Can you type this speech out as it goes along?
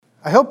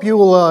I hope you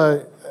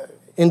will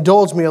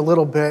indulge me a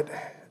little bit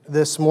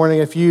this morning.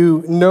 If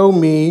you know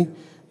me,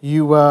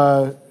 you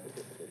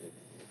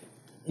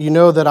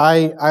know that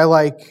I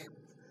like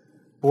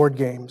board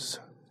games.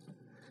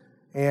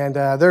 And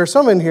there are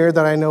some in here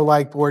that I know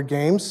like board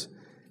games,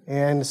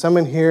 and some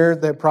in here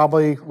that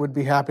probably would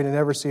be happy to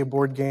never see a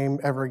board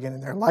game ever again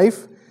in their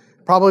life,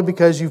 probably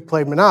because you've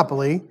played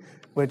Monopoly,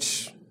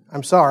 which,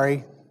 I'm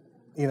sorry,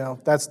 you know,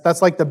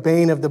 that's like the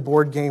bane of the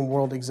board game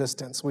world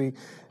existence. We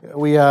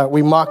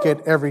mock it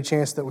every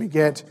chance that we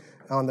get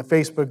on the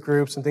Facebook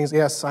groups and things.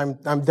 Yes, I'm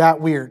that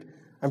weird.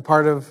 I'm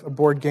part of a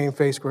board game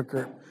Facebook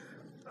group.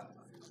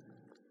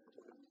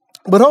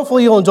 But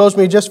hopefully you'll indulge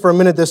me just for a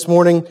minute this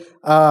morning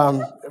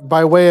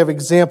by way of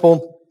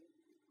example.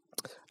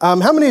 How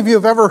many of you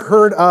have ever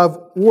heard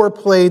of or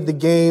played the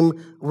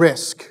game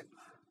Risk?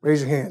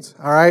 Raise your hands,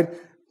 all right?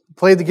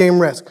 Played the game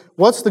Risk.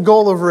 What's the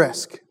goal of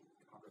Risk?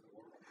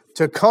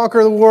 To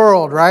conquer the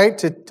world, right?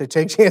 To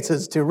take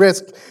chances, to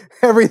risk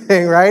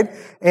everything, right?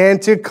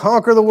 And to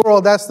conquer the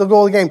world, that's the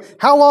goal of the game.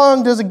 How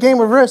long does a game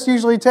of Risk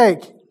usually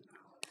take?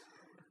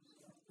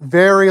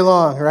 Very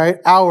long, right?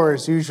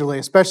 Hours usually,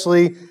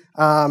 especially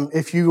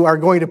if you are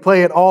going to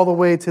play it all the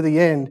way to the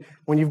end,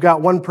 when you've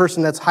got one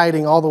person that's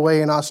hiding all the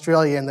way in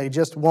Australia and they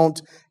just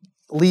won't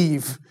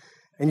leave,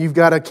 and you've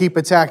got to keep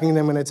attacking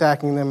them and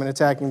attacking them and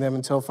attacking them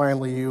until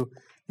finally you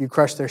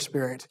crush their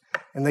spirit.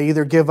 And they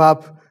either give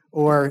up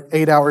or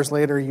 8 hours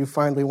later you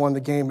finally won the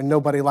game and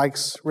nobody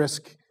likes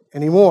Risk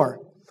anymore.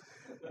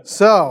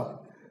 So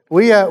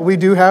we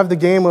do have the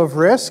game of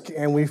Risk,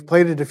 and we've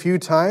played it a few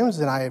times,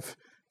 and I've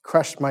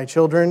crushed my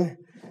children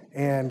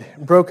and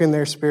broken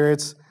their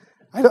spirits.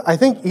 I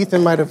think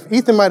Ethan might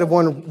have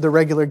won the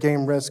regular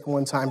game Risk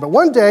one time. But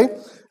one day,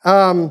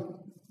 I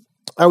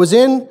was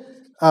in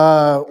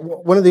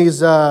one of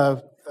these,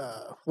 what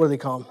do they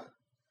call them?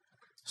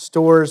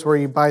 Stores where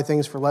you buy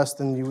things for less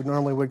than you would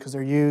normally would because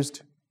they're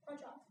used.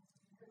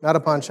 Not a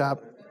pawn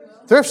shop.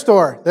 Thrift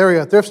store. There we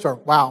go, thrift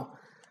store. Wow.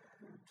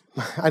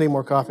 I need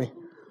more coffee.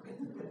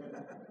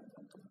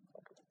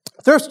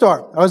 Thrift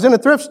store. I was in a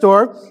thrift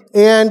store,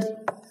 and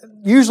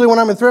usually when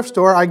I'm in a thrift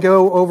store, I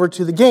go over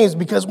to the games,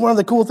 because one of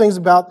the cool things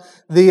about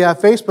the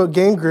Facebook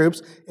game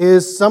groups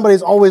is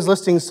somebody's always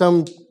listing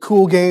some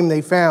cool game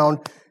they found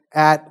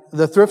at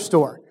the thrift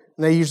store.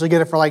 And they usually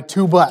get it for like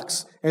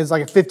 $2. And it's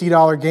like a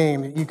 $50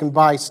 game that you can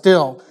buy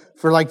still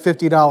for like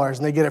 $50,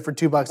 and they get it for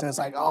 $2, and it's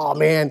like, oh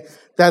man,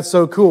 that's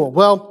so cool.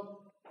 Well,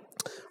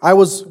 I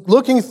was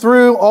looking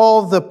through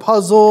all the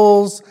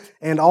puzzles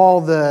and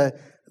all the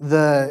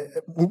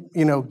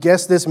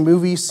guess this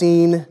movie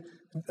scene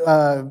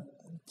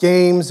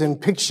games and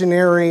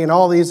Pictionary and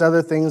all these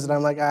other things, and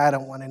I'm like, I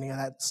don't want any of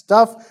that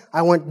stuff.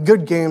 I want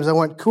good games. I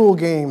want cool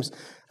games.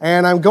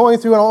 And I'm going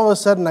through, and all of a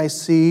sudden I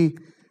see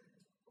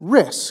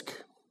Risk.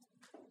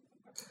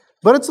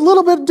 But it's a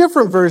little bit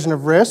different version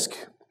of Risk.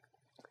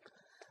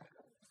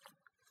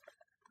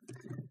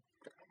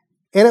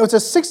 And it was a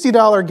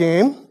 $60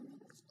 game,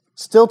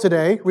 still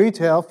today,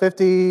 retail,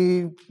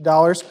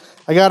 $50.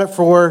 I got it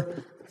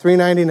for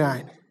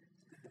 $3.99.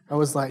 I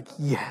was like,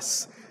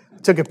 yes.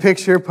 Took a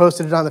picture,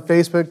 posted it on the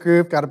Facebook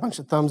group, got a bunch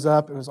of thumbs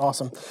up. It was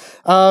awesome.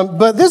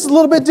 But this is a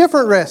little bit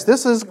different Risk.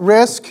 This is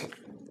Risk.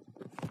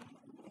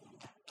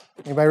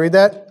 Anybody read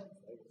that?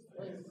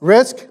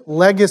 Risk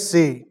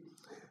Legacy.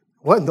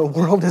 What in the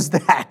world is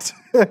that?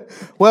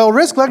 Well,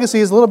 Risk Legacy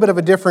is a little bit of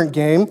a different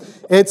game.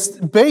 It's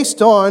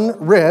based on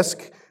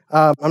Risk.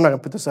 I'm not going to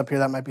put this up here.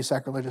 That might be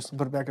sacrilegious. I'll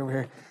put it back over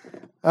here.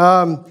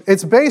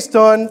 It's based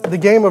on the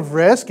game of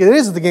Risk. It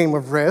is the game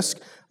of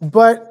Risk.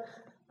 But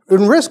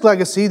in Risk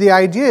Legacy, the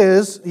idea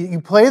is you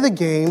play the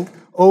game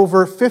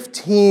over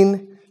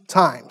 15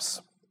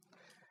 times.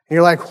 And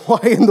you're like, why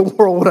in the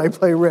world would I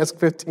play Risk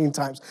 15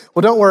 times?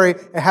 Well, don't worry.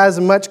 It has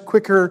a much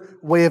quicker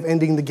way of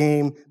ending the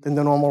game than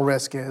the normal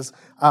Risk is.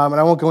 And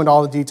I won't go into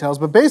all the details.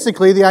 But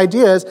basically, the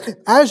idea is,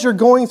 as you're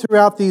going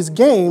throughout these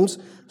games,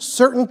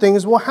 certain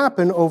things will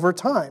happen over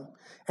time.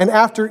 And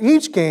after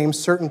each game,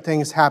 certain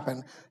things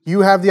happen.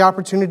 You have the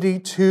opportunity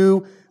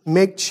to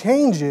make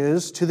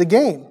changes to the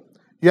game.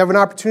 You have an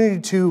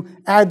opportunity to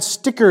add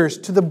stickers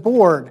to the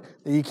board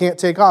that you can't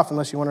take off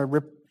unless you want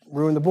to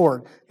ruin the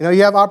board. You know,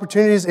 you have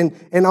opportunities, and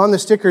on the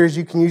stickers,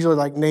 you can usually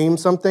like name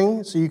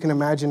something. So you can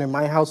imagine in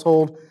my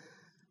household,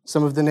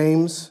 some of the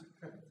names,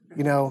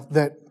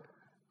 that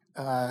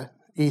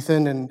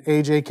Ethan and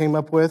AJ came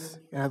up with,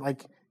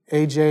 like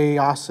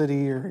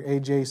AJ-ocity or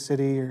AJ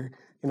City, or,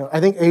 I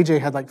think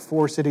AJ had like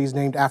 4 cities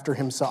named after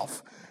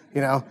himself,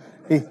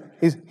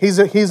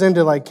 He's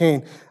into like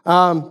Cain.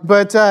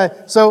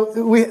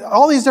 So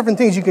all these different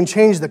things, you can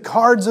change the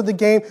cards of the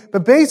game,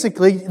 but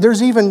basically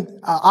there's even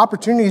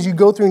opportunities you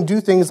go through and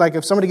do things like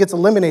if somebody gets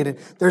eliminated,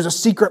 there's a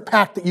secret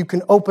pack that you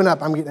can open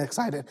up. I'm getting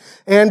excited.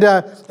 And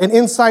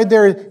inside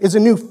there is a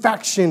new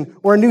faction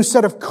or a new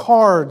set of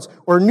cards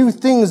or new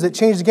things that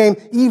change the game,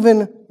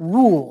 even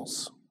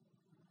rules.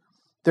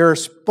 There are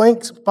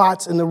blank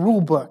spots in the rule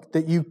book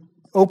that you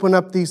open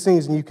up these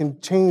things and you can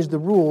change the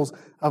rules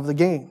of the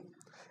game.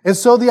 And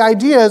so the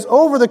idea is,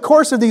 over the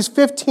course of these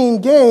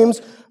 15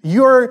 games,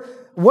 you're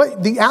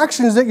what the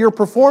actions that you're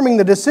performing,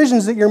 the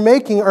decisions that you're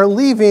making are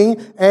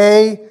leaving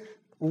a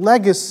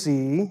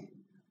legacy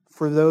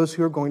for those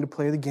who are going to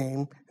play the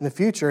game in the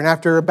future. And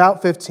after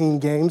about 15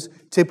 games,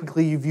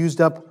 typically you've used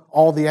up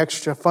all the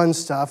extra fun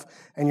stuff,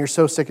 and you're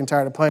so sick and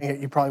tired of playing it,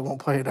 you probably won't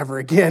play it ever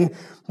again.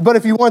 But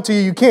if you want to,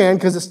 you can,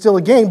 because it's still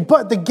a game.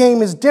 But the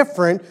game is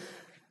different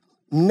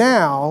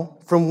now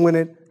from when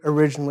it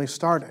originally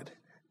started.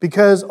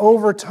 Because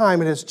over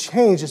time it has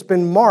changed, it's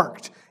been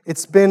marked,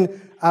 it's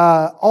been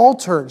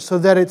altered so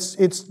that it's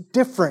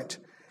different.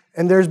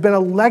 And there's been a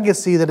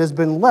legacy that has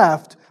been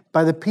left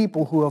by the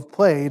people who have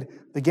played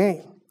the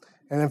game.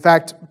 And in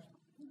fact,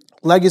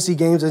 legacy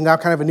games is now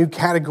kind of a new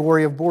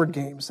category of board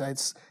games.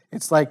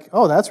 It's like,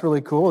 oh, that's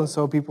really cool. And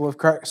so people have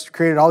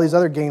created all these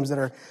other games that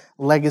are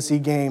legacy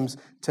games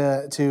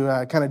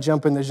to kind of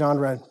jump in the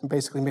genre and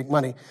basically make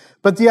money.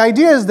 But the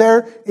idea is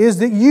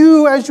that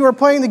you, as you are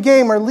playing the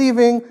game, are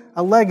leaving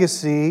a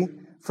legacy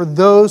for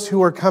those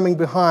who are coming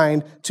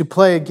behind to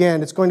play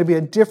again. It's going to be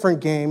a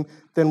different game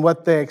than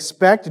what they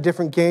expect, a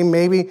different game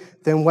maybe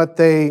than what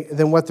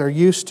they're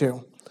used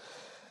to.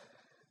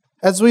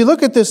 As we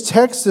look at this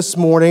text this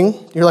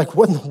morning, you're like,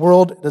 what in the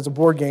world does a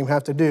board game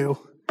have to do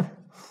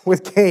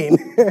with Cain?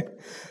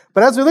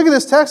 But as we look at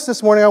this text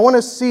this morning, I want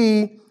to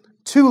see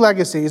two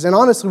legacies. And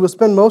honestly, we'll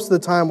spend most of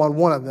the time on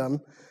one of them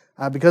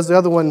because the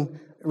other one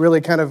really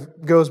kind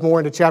of goes more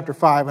into chapter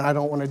 5, and I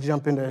don't want to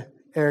jump into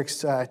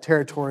Eric's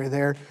territory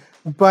there.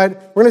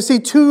 But we're going to see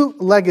two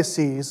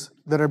legacies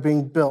that are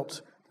being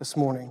built this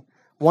morning.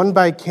 One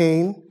by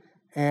Cain,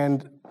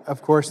 and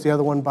of course the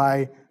other one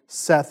by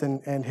Seth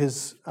and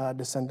his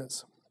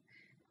descendants.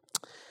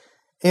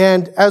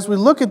 And as we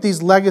look at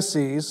these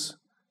legacies,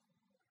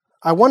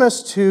 I want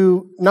us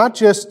to not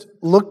just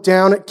look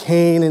down at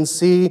Cain and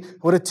see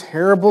what a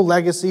terrible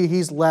legacy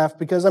he's left,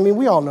 because, I mean,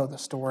 we all know the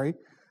story,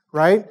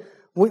 right?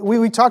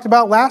 We talked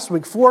about last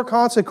week 4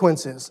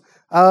 consequences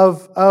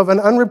of an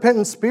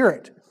unrepentant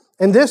spirit.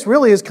 And this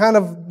really is kind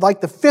of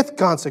like the 5th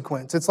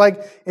consequence. It's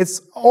like,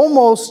 it's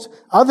almost,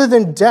 other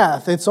than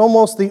death, it's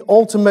almost the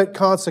ultimate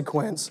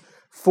consequence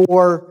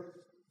for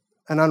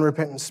an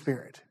unrepentant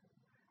spirit.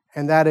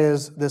 And that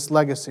is this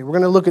legacy. We're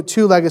going to look at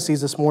 2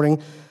 legacies this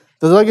morning.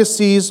 The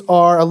legacies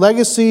are a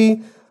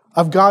legacy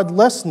of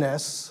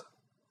godlessness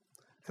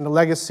and a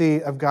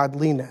legacy of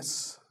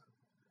godliness.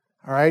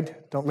 All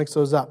right? Don't mix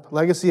those up.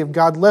 Legacy of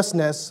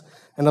godlessness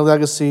and a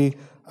legacy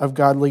of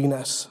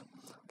godliness.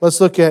 Let's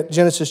look at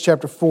Genesis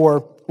chapter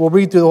 4. We'll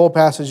read through the whole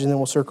passage and then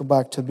we'll circle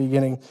back to the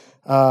beginning,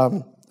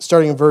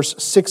 starting in verse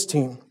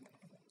 16.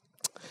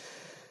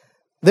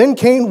 Then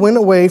Cain went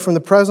away from the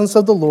presence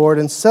of the Lord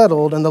and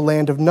settled in the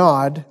land of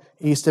Nod,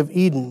 east of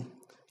Eden.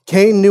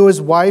 Cain knew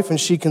his wife, and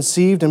she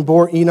conceived and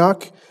bore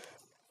Enoch.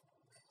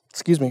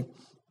 And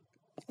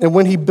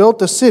when he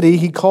built a city,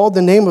 he called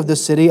the name of the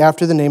city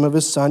after the name of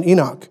his son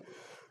Enoch.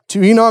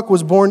 To Enoch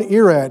was born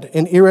Irad,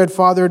 and Irad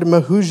fathered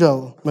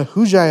Mehujael,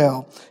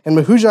 and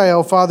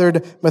Mehujael fathered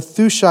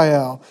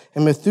Methushael,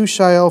 and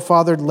Methushael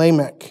fathered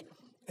Lamech.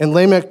 And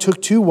Lamech took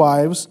 2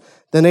 wives.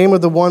 The name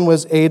of the one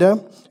was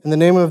Ada, and the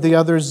name of the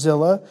other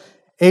Zillah.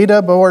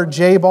 Ada bore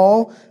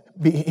Jabal.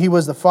 He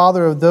was the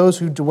father of those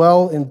who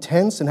dwell in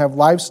tents and have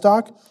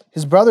livestock.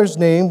 His brother's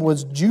name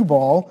was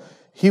Jubal.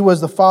 He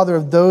was the father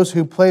of those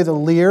who play the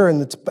lyre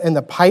and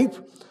the pipe.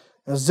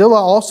 And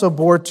Zillah also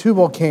bore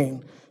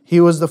Tubal-Cain. He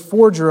was the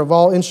forger of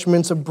all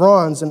instruments of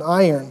bronze and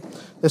iron.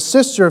 The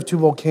sister of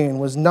Tubal-Cain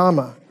was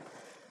Naamah.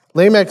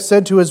 Lamech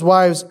said to his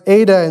wives,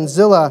 Ada and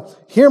Zillah,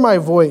 hear my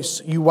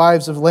voice, you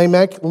wives of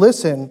Lamech.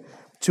 Listen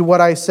to what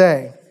I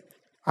say.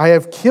 I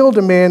have killed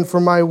a man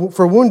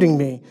for wounding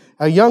me,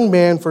 a young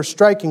man for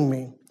striking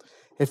me.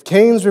 If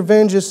Cain's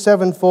revenge is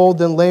 7-fold,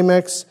 then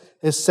Lamech's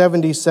is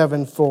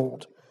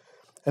 77-fold.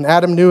 And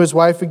Adam knew his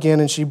wife again,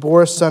 and she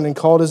bore a son and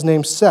called his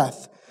name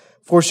Seth.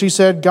 For she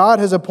said, God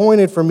has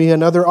appointed for me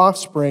another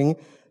offspring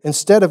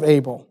instead of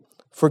Abel,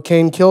 for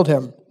Cain killed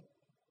him.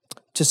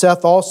 To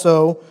Seth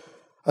also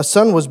a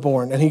son was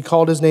born, and he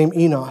called his name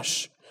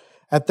Enosh.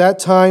 At that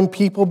time,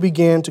 people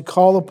began to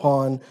call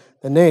upon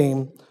the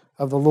name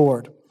of the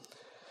Lord.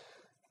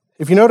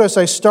 If you notice,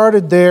 I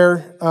started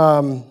there,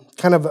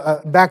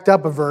 backed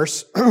up a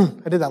verse.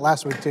 I did that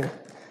last week too.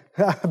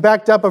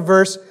 Backed up a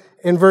verse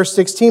in verse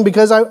 16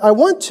 because I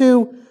want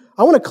to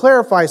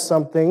clarify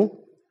something.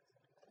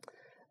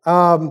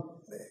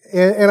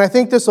 And I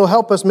think this will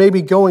help us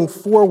maybe going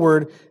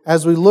forward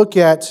as we look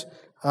at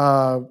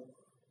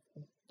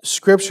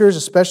scriptures,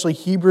 especially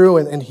Hebrew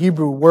and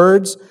Hebrew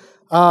words.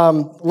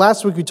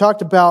 Last week we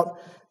talked about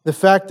the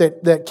fact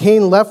that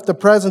Cain left the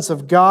presence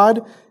of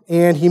God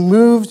and he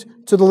moved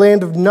to the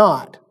land of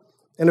Nod.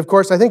 And of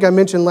course, I think I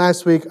mentioned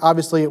last week,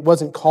 obviously it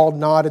wasn't called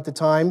Nod at the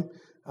time.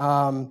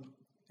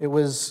 It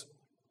was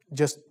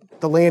just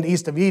the land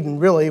east of Eden,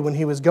 really, when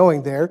he was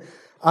going there.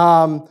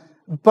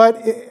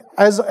 But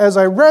as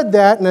I read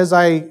that and as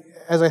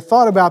I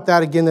thought about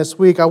that again this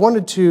week, I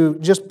wanted to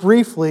just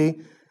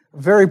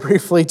very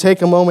briefly,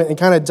 take a moment and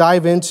kind of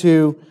dive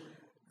into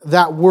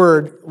that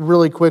word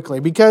really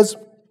quickly. Because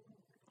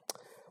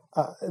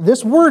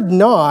this word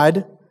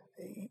Nod,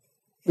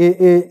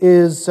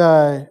 is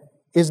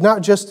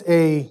not just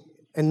a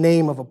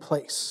name of a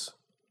place.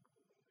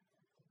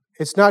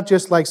 It's not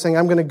just like saying,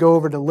 I'm going to go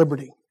over to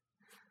Liberty,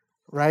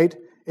 right?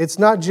 It's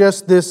not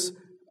just this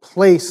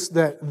place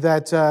that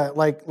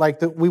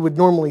we would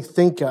normally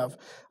think of.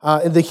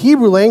 The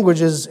Hebrew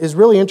language is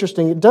really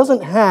interesting. It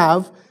doesn't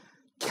have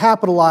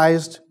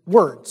capitalized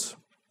words.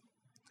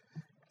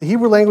 The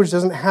Hebrew language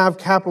doesn't have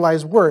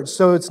capitalized words.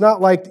 So it's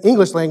not like the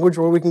English language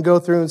where we can go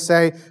through and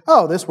say,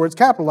 oh, this word's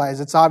capitalized.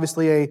 It's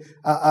obviously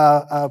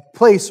a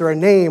place or a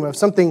name of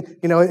something,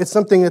 it's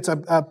something that's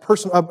a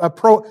person,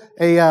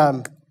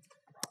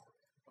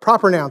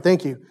 proper noun.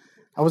 Thank you.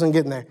 I wasn't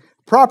getting there.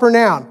 Proper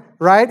noun,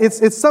 right?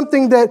 It's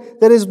something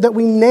that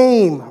we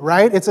name,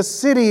 right? It's a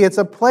city, it's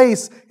a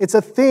place, it's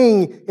a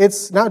thing.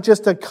 It's not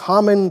just a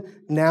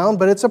common noun,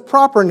 but it's a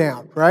proper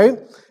noun, right?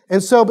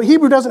 And so, but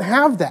Hebrew doesn't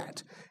have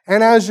that.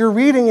 And as you're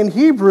reading in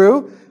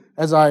Hebrew,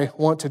 as I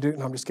want to do,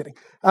 no, I'm just kidding.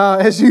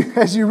 As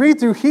you read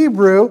through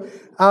Hebrew,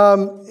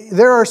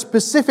 there are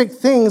specific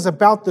things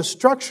about the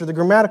structure, the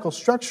grammatical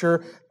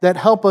structure, that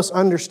help us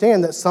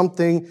understand that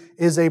something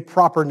is a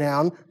proper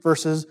noun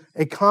versus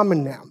a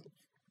common noun.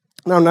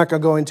 Now, I'm not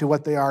going to go into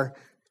what they are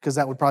because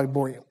that would probably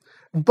bore you.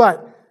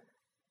 But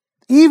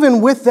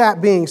even with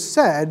that being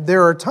said,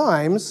 there are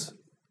times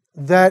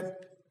that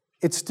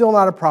it's still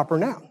not a proper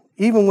noun,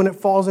 even when it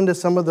falls into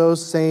some of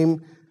those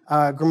same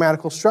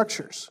grammatical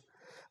structures.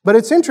 But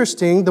it's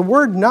interesting, the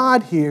word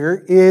nod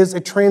here is a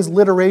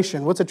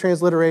transliteration. What's a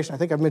transliteration? I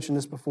think I've mentioned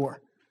this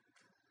before.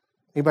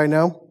 Anybody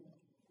know?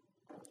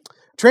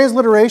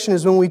 Transliteration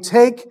is when we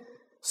take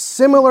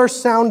similar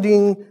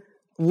sounding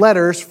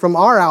letters from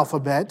our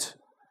alphabet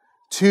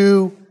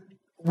to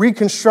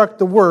reconstruct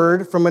the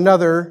word from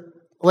another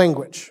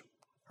language.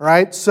 All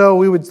right? So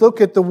we would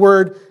look at the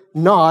word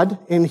nod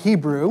in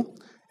Hebrew,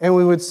 and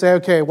we would say,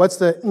 okay, what's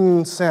the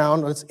n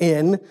sound? It's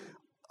in.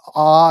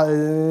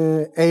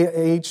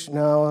 A-H,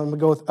 no, I'm going to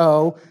go with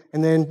O,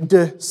 and then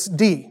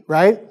D,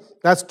 right?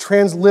 That's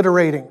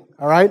transliterating,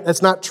 all right?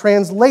 That's not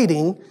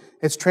translating,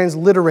 it's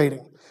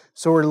transliterating.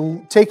 So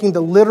we're taking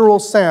the literal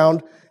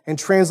sound and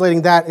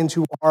translating that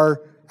into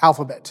our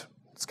alphabet.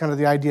 It's kind of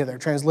the idea there,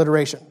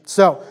 transliteration.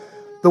 So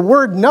the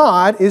word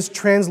nod is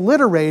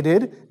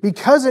transliterated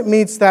because it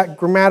meets that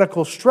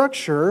grammatical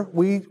structure.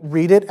 We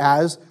read it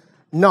as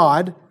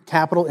nod,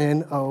 capital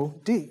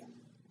N-O-D.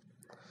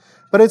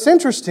 But it's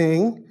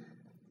interesting,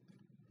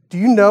 do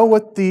you know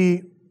what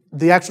the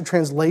actual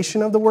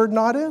translation of the word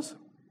nod is?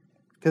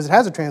 Because it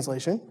has a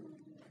translation.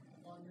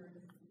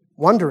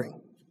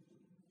 Wondering.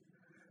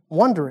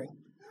 Wondering.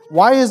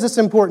 Why is this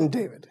important,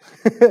 David?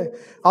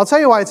 I'll tell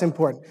you why it's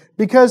important.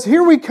 Because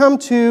here we come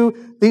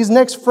to these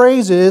next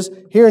phrases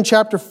here in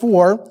chapter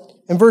 4.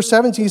 In verse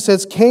 17 he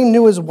says, Cain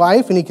knew his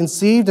wife, and he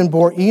conceived and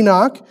bore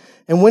Enoch.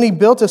 And when he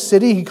built a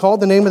city, he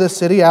called the name of the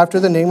city after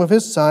the name of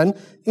his son,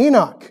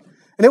 Enoch.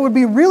 And it would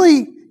be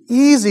really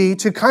easy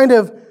to kind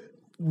of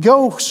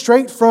go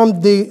straight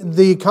from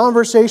the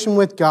conversation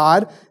with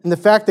God and the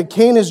fact that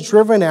Cain is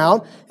driven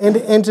out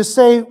and to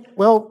say,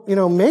 well,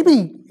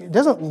 maybe it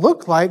doesn't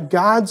look like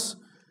God's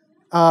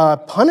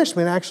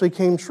punishment actually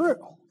came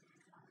true.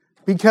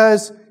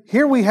 Because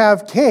here we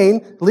have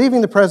Cain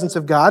leaving the presence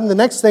of God, and the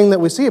next thing that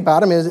we see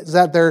about him is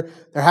that they're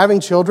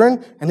having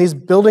children and he's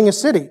building a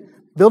city.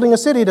 Building a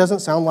city doesn't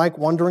sound like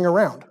wandering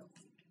around.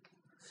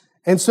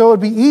 And so it would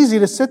be easy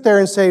to sit there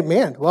and say,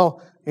 man,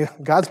 well,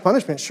 God's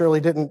punishment surely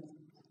didn't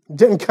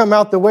come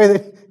out the way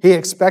that he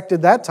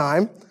expected that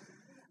time.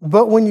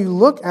 But when you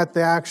look at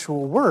the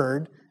actual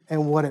word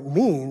and what it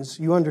means,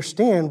 you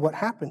understand what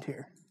happened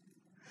here.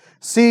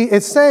 See,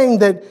 it's saying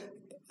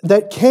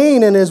that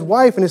Cain and his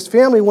wife and his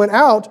family went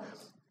out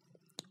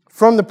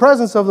from the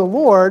presence of the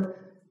Lord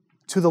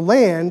to the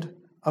land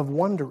of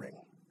wandering.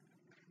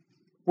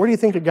 Where do you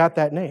think it got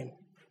that name?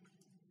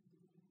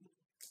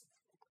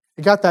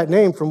 It got that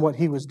name from what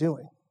he was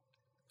doing.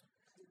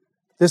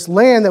 This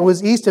land that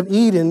was east of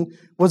Eden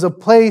was a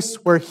place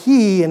where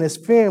he and his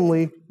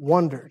family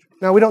wandered.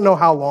 Now, we don't know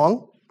how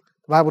long.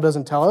 The Bible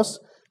doesn't tell us,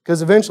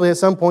 because eventually at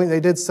some point they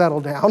did settle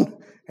down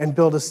and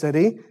build a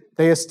city.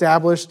 They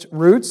established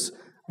roots.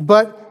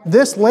 But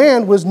this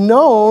land was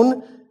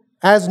known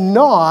as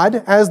Nod,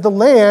 as the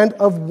land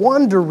of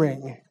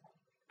wandering,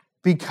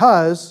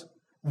 because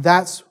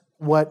that's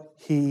what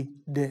he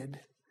did.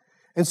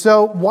 And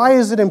so why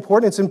is it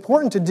important? It's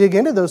important to dig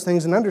into those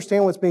things and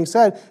understand what's being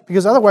said,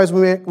 because otherwise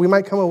we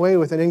might come away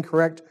with an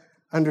incorrect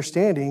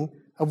understanding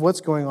of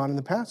what's going on in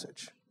the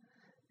passage.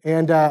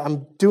 And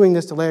I'm doing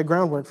this to lay a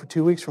groundwork for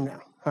 2 weeks from now,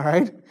 all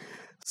right?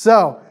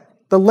 So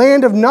the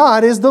land of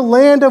Nod is the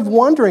land of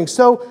wandering.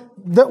 So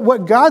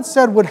what God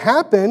said would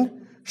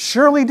happen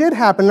surely did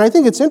happen. And I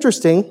think it's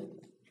interesting,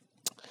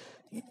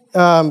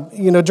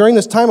 during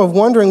this time of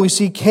wandering, we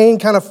see Cain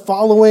kind of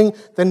following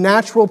the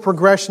natural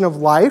progression of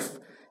life.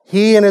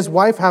 He and his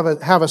wife have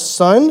a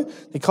son.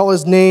 They call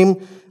his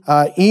name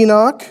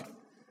Enoch,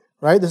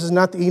 right? This is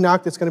not the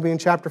Enoch that's going to be in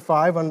chapter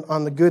 5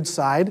 on the good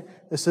side.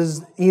 This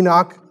is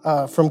Enoch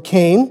from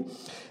Cain.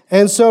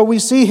 And so we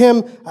see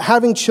him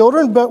having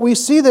children, but we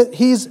see that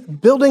he's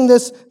building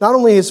this, not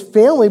only his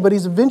family, but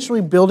he's eventually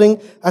building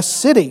a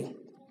city.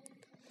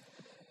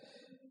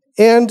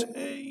 And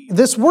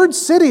this word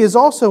city is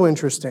also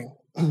interesting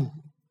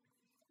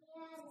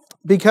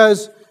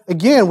because,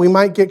 again, we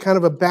might get kind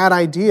of a bad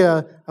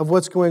idea of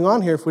what's going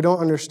on here if we don't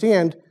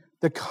understand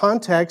the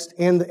context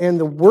and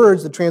the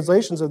words, the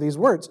translations of these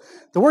words.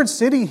 The word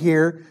city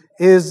here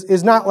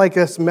is not like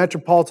a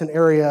metropolitan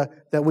area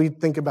that we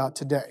think about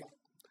today.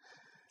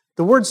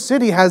 The word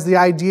city has the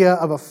idea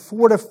of a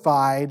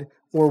fortified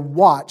or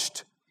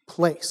watched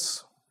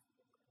place.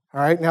 All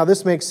right, now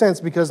this makes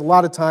sense because a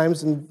lot of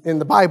times in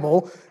the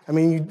Bible, I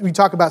mean, we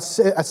talk about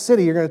a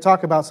city, you're going to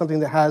talk about something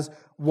that has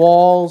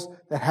walls,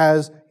 that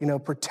has,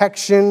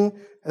 protection.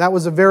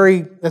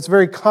 That's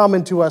very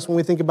common to us when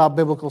we think about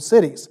biblical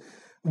cities.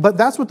 But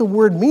that's what the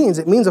word means.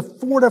 It means a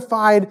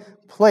fortified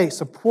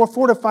place, a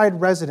fortified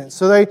residence.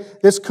 So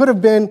this could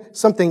have been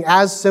something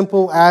as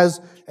simple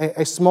as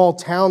a small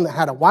town that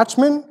had a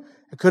watchman.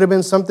 It could have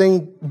been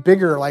something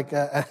bigger, like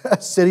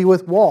a city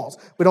with walls.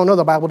 We don't know.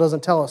 The Bible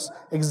doesn't tell us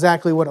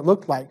exactly what it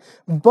looked like.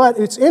 But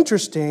it's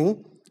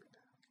interesting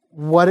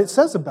what it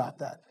says about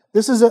that.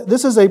 This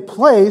is a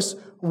place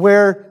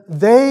where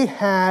they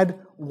had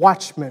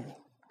watchmen.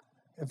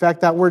 In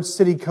fact, that word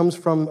city comes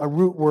from a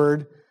root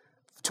word,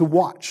 to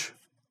watch.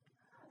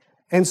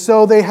 And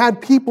so they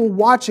had people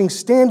watching,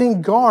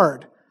 standing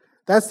guard.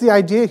 That's the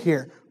idea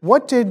here.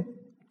 What did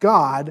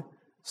God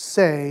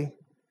say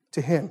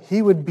to him?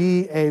 He would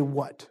be a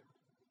what?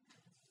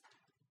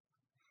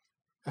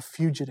 A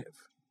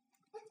fugitive.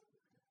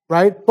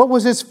 Right? What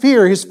was his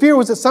fear? His fear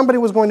was that somebody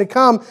was going to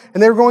come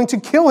and they were going to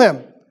kill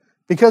him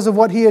because of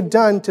what he had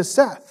done to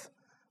Seth.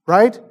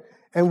 Right?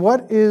 And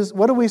what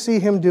do we see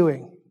him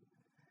doing?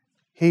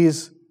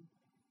 He's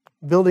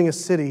building a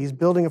city. He's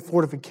building a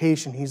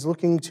fortification. He's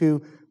looking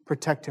to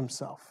protect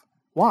himself.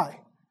 Why?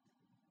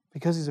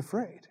 Because he's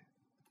afraid.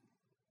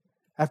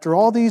 After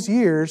all these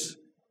years,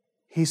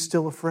 he's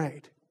still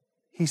afraid.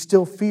 He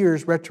still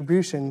fears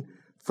retribution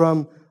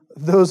from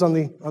those on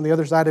the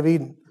other side of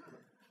Eden.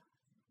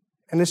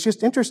 And it's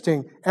just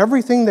interesting.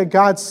 Everything that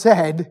God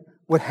said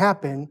would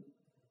happen,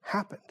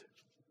 happened.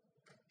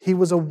 He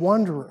was a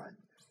wanderer.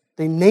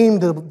 They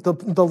named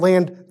the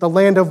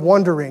land of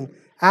wandering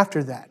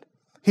after that.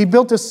 He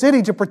built a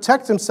city to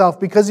protect himself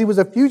because he was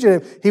a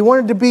fugitive. He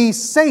wanted to be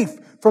safe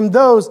from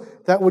those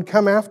that would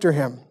come after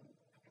him.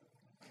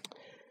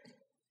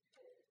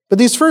 But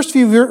these first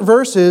few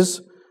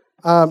verses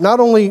not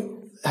only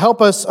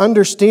help us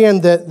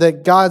understand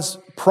that God's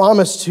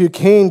promise to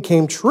Cain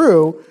came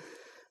true,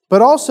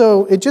 but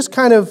also it just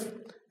kind of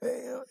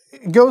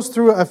goes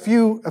through a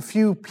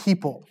few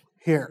people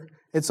here.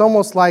 It's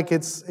almost like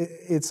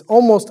it's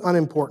almost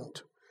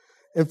unimportant.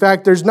 In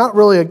fact, there's not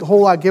really a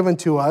whole lot given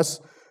to us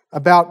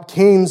about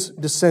Cain's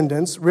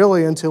descendants,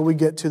 really, until we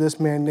get to this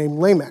man named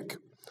Lamech.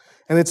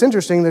 And it's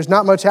interesting, there's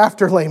not much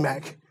after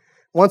Lamech.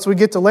 Once we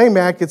get to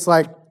Lamech, it's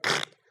like,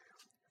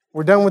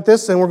 we're done with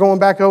this and we're going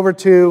back over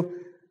to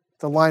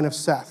the line of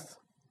Seth.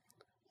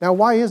 Now,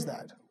 why is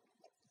that?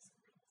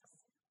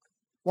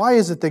 Why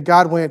is it that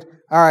God went,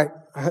 all right,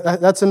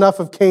 that's enough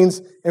of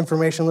Cain's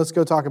information, let's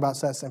go talk about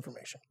Seth's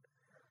information?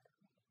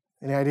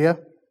 Any idea?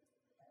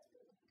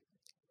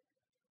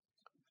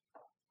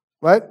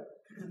 What?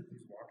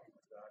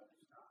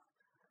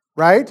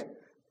 Right?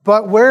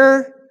 But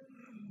where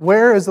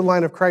is the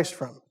line of Christ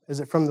from? Is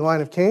it from the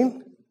line of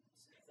Cain?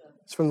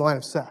 It's from the line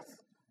of Seth,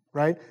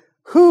 right?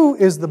 Who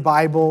is the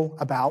Bible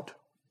about?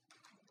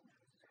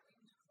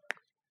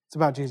 It's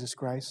about Jesus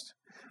Christ.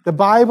 The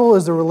Bible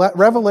is the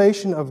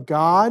revelation of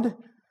God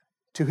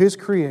to His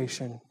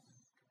creation,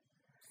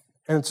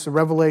 and it's the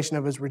revelation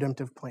of His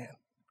redemptive plan.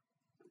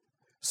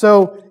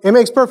 So it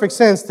makes perfect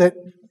sense that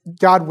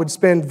God would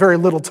spend very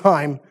little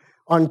time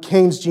on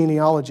Cain's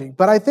genealogy.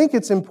 But I think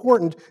it's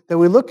important that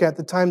we look at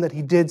the time that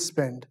he did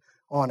spend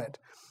on it.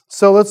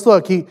 So let's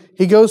look. He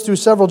goes through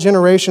several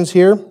generations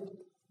here.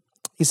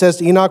 He says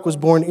to Enoch was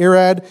born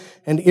Irad,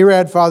 and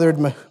Irad fathered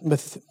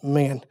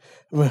Mehujael,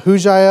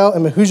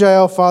 and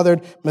Mehujael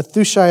fathered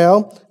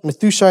Methushael.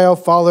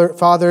 Methushael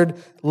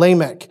fathered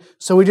Lamech.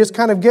 So we just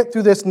kind of get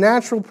through this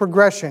natural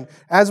progression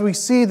as we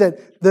see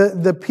that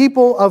the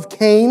people of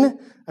Cain,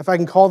 if I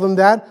can call them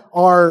that,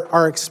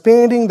 are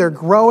expanding, they're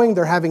growing,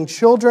 they're having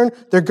children,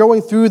 they're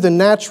going through the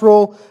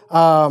natural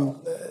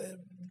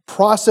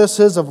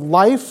processes of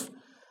life.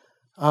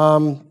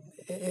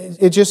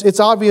 It's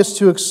obvious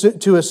to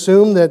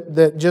assume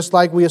that just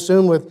like we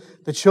assume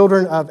with the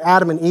children of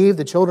Adam and Eve,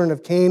 the children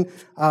of Cain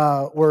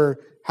were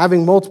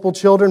having multiple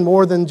children,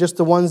 more than just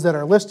the ones that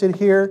are listed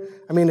here.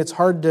 I mean, it's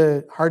hard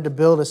to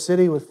build a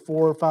city with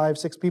 4, 5,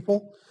 6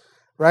 people,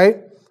 right?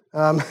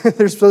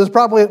 There's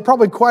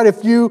probably quite a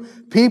few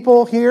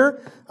people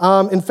here.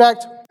 In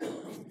fact,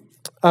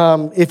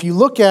 if you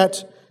look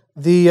at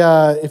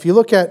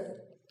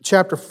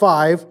chapter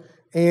 5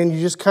 and you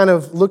just kind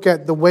of look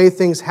at the way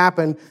things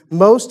happen,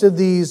 most of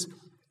these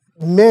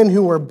men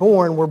who were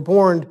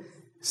born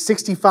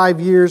 65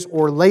 years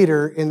or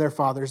later in their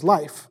father's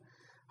life.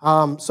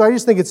 So I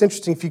just think it's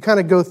interesting if you kind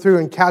of go through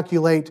and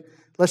calculate,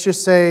 let's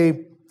just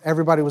say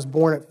everybody was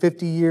born at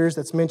 50 years,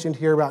 that's mentioned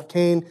here about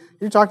Cain.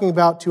 You're talking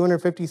about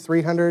 250,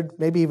 300,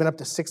 maybe even up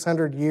to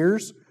 600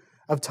 years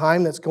of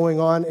time that's going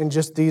on in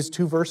just these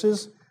two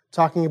verses,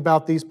 talking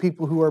about these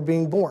people who are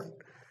being born.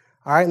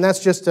 All right, and that's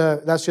just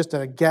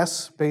a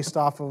guess based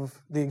off of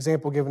the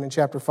example given in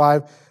chapter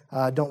 5.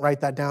 Don't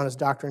write that down as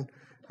doctrine.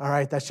 All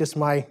right, that's just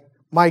my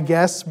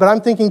guess. But I'm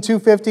thinking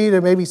 250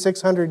 to maybe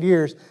 600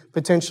 years,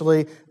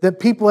 potentially, that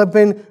people have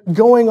been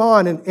going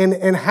on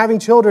and having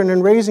children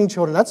and raising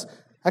children.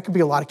 That could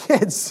be a lot of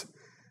kids.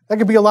 That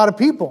could be a lot of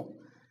people.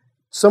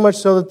 So much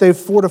so that they've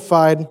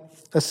fortified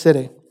a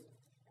city.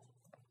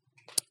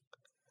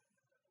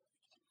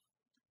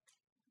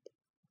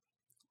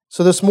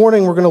 So this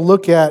morning we're going to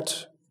look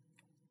at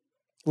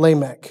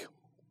Lamech.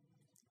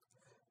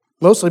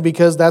 Mostly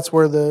because that's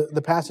where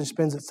the passage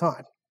spends its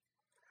time.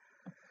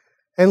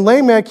 And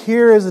Lamech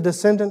here is a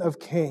descendant of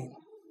Cain.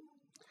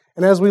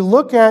 And as we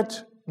look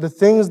at the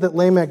things that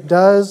Lamech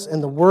does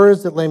and the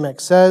words that Lamech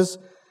says,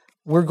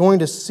 we're going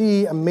to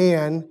see a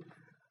man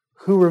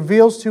who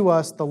reveals to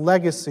us the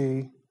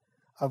legacy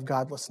of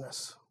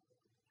godlessness.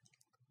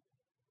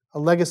 A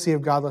legacy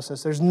of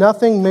godlessness. There's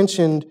nothing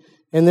mentioned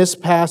in this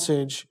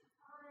passage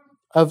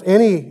of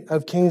any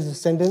of Cain's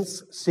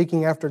descendants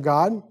seeking after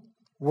God,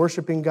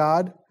 worshiping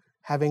God,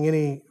 having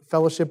any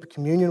fellowship or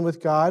communion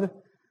with God.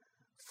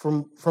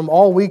 From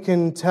all we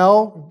can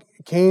tell,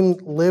 Cain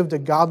lived a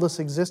godless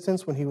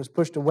existence when he was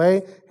pushed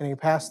away, and he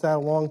passed that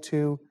along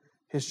to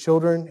his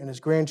children and his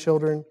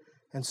grandchildren,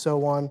 and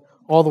so on,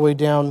 all the way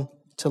down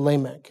to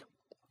Lamech.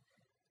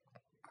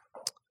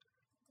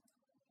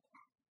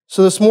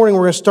 So this morning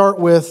we're going to start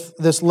with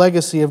this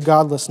legacy of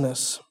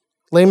godlessness.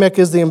 Lamech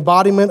is the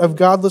embodiment of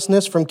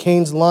godlessness from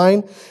Cain's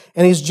line,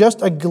 and he's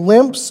just a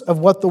glimpse of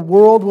what the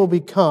world will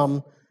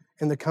become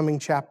in the coming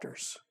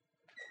chapters.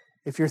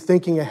 If you're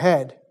thinking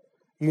ahead,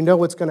 you know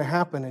what's going to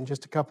happen in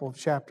just a couple of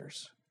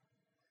chapters.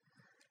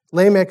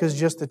 Lamech is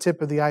just the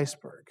tip of the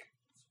iceberg.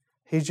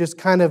 He's just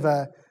kind of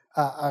a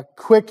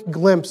quick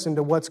glimpse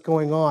into what's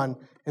going on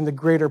in the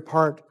greater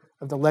part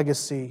of the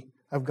legacy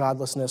of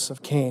godlessness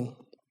of Cain.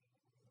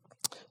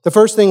 The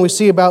first thing we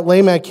see about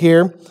Lamech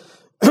here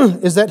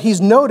is that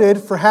he's noted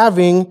for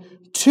having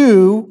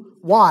 2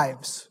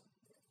 wives.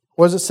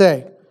 What does it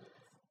say?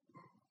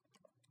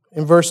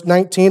 In verse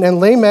 19,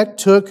 and Lamech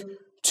took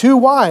 2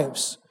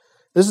 wives.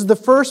 This is the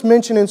first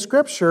mention in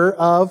Scripture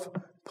of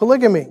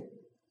polygamy.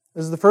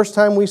 This is the first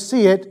time we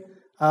see it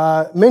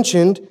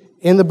mentioned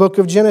in the book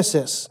of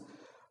Genesis.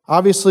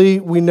 Obviously,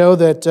 we know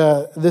that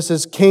this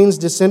is Cain's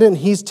descendant,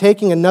 and he's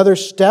taking another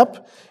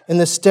step in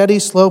the steady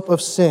slope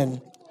of sin.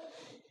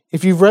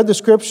 If you've read the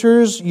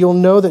Scriptures, you'll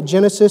know that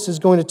Genesis is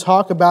going to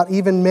talk about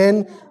even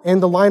men in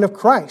the line of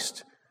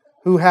Christ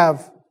who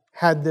have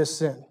had this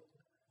sin.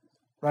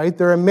 Right?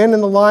 There are men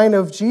in the line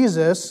of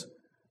Jesus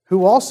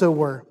who also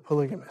were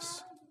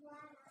polygamous.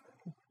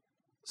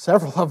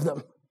 Several of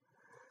them.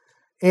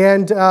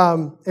 And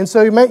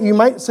so you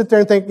might sit there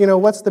and think,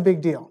 what's the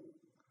big deal?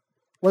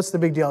 What's the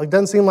big deal? It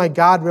doesn't seem like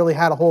God really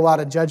had a whole lot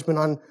of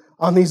judgment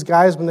on these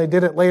guys when they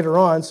did it later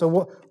on.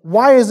 So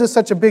why is this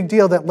such a big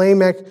deal that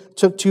Lamech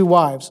took 2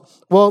 wives?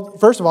 Well,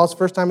 first of all, it's the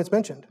first time it's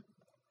mentioned.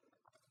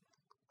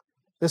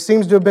 This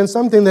seems to have been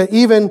something that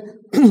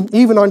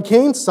even on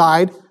Cain's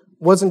side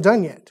wasn't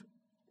done yet.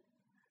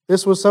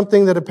 This was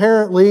something that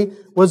apparently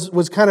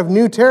was kind of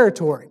new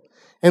territory.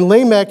 And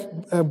Lamech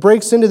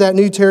breaks into that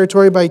new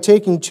territory by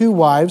taking 2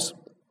 wives.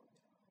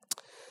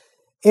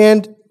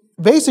 And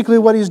basically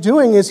what he's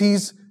doing is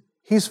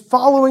he's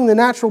following the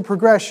natural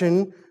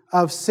progression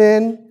of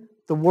sin,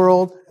 the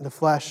world, and the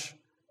flesh,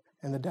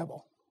 and the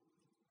devil.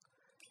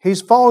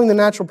 He's following the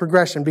natural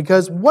progression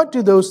because what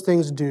do those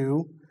things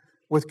do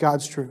with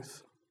God's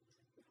truth?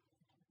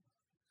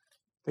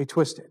 They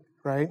twist it,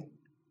 right?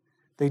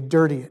 They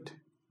dirty it.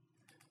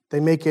 They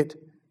make it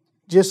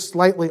just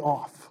slightly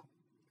off.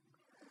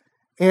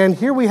 And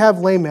here we have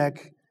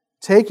Lamech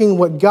taking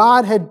what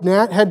God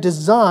had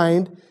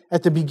designed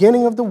at the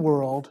beginning of the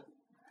world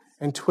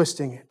and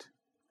twisting it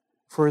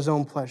for his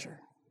own pleasure.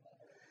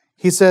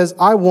 He says,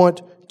 I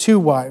want 2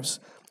 wives.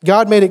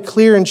 God made it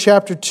clear in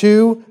chapter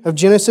 2 of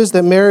Genesis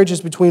that marriage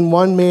is between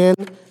one man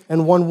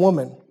and one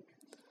woman.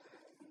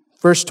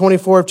 Verse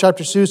 24 of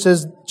chapter 2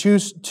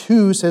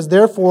 says,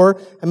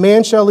 Therefore, a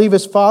man shall leave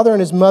his father and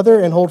his mother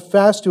and hold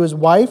fast to his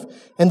wife,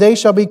 and they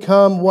shall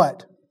become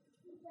what?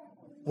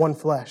 One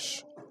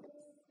flesh.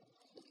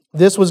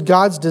 This was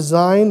God's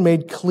design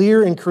made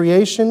clear in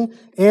creation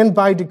and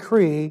by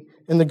decree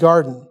in the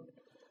garden.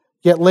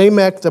 Yet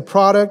Lamech, the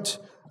product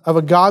of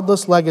a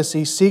godless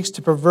legacy, seeks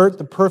to pervert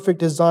the perfect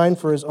design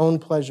for his own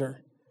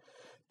pleasure.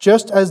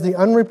 Just as the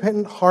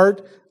unrepentant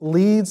heart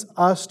leads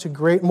us to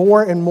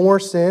more and more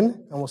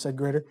sin, I almost said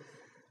greater,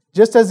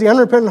 just as the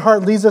unrepentant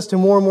heart leads us to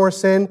more and more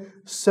sin,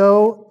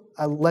 so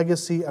a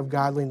legacy of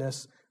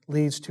godliness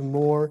leads to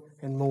more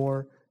and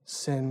more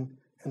sin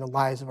in the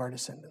lives of our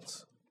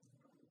descendants.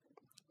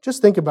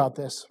 Just think about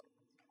this.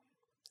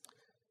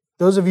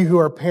 Those of you who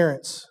are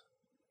parents,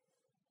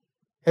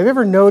 have you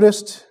ever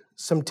noticed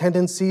some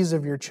tendencies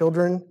of your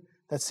children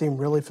that seem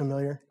really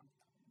familiar?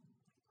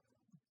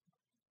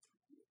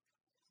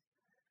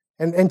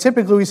 And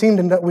typically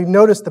we've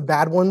noticed the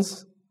bad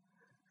ones,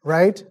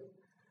 right?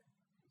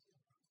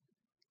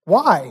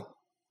 Why?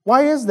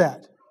 Why is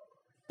that?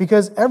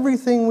 Because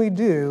everything we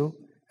do,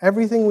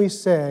 everything we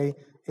say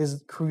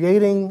is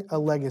creating a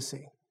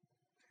legacy.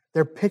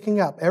 They're picking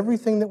up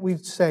everything that we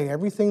say,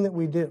 everything that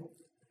we do.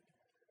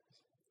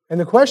 And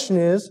the question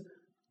is,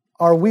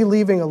 are we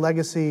leaving a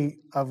legacy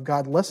of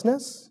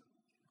godlessness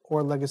or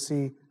a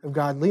legacy of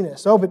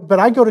godliness? Oh, but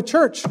I go to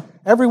church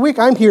every week.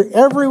 I'm here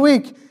every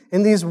week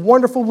in these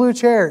wonderful blue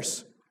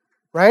chairs,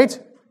 right?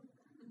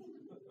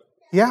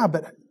 Yeah,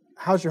 but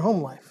how's your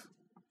home life?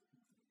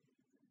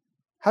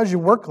 How's your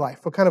work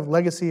life? What kind of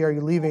legacy are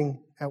you leaving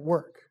at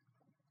work?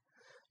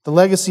 The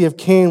legacy of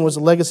Cain was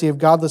a legacy of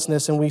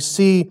godlessness, and we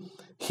see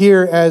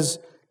here as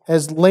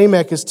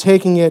Lamech is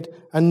taking it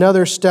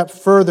another step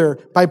further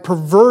by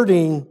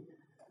perverting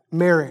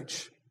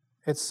marriage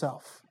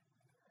itself.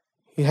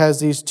 He has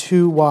these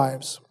two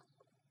wives.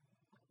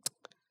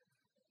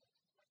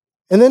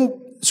 And then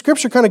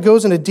Scripture kind of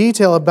goes into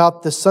detail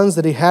about the sons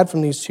that he had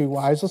from these two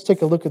wives. Let's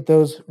take a look at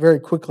those very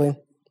quickly. It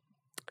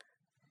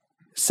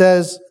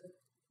says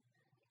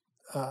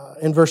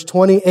in verse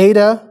 20,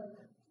 Ada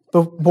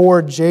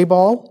bore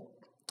Jabal.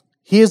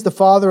 He is the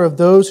father of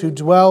those who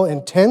dwell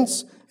in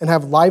tents and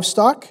have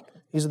livestock.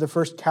 These are the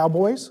first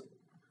cowboys.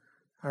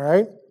 All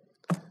right.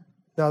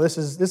 Now this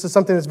is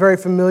something that's very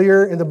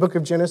familiar in the book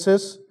of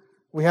Genesis.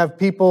 We have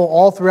people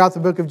all throughout the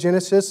book of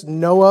Genesis.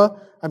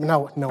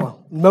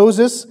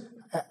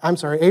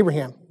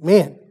 Abraham.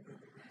 Man,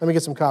 let me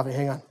get some coffee.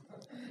 Hang on.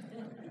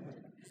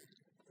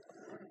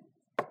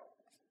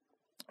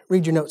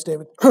 Read your notes,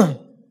 David.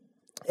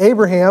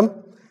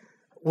 Abraham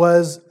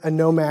was a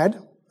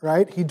nomad,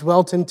 right? He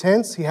dwelt in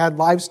tents. He had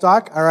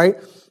livestock, all right?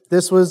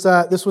 This was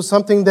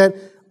something that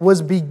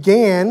was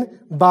began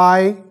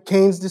by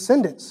Cain's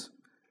descendants,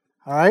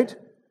 all right?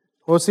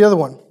 What's the other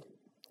one?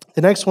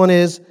 The next one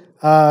is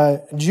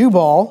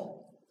Jubal.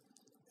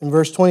 In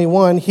verse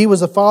 21, he was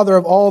the father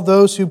of all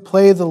those who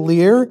play the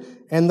lyre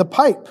and the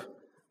pipe.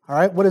 All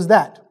right, what is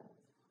that?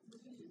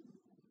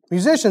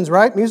 Musicians,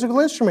 right?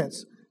 Musical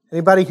instruments.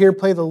 Anybody here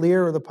play the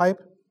lyre or the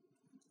pipe?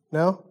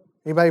 No?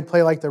 Anybody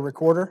play like the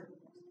recorder?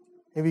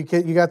 Maybe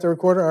you got the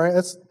recorder? All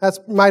right, that's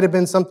might have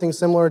been something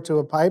similar to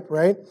a pipe,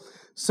 right?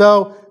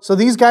 So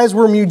these guys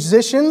were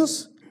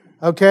musicians,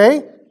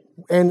 okay?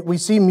 And we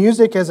see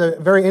music as a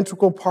very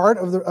integral part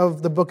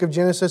of the book of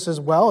Genesis as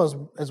well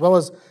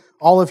as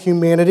all of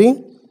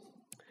humanity.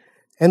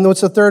 And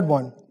what's the third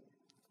one?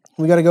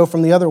 We got to go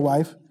from the other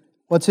wife.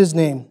 What's his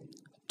name?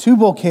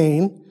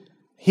 Tubal-Cain.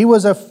 He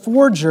was a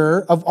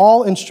forger of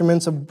all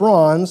instruments of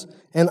bronze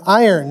and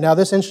iron. Now,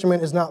 this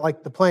instrument is not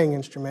like the playing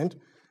instrument.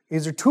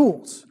 These are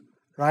tools,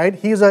 right?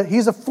 He's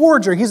a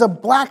forger. He's a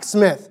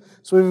blacksmith.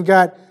 So we've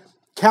got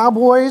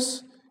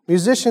cowboys,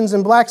 musicians,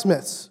 and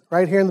blacksmiths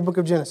right here in the book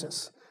of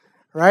Genesis,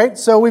 right?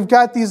 So we've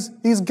got these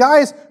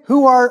guys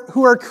who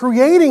are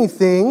creating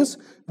things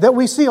that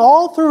we see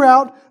all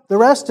throughout the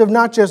rest of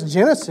not just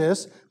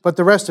Genesis, but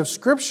the rest of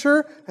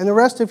Scripture and the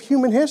rest of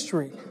human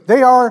history.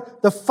 They are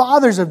the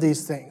fathers of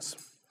these things.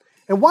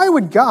 And why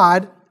would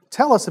God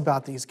tell us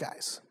about these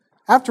guys?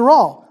 After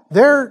all,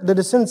 they're the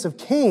descendants of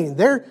Cain.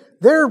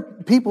 They're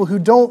people who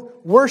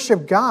don't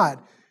worship God.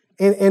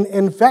 And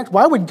in fact,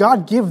 why would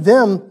God give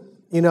them,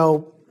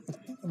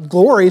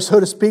 glory,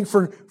 so to speak,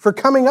 for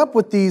coming up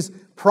with these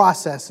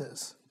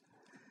processes?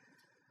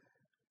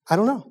 I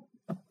don't know.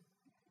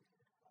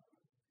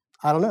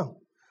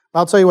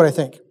 I'll tell you what I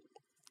think,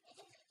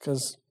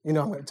 because I'm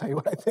going to tell you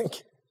what I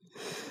think.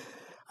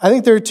 I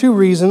think there are two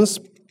reasons.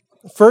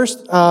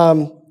 First,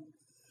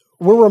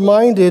 we're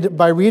reminded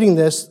by reading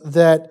this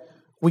that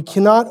we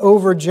cannot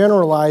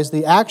overgeneralize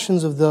the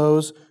actions of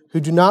those who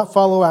do not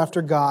follow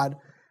after God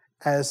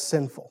as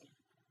sinful.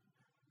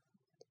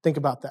 Think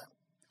about that.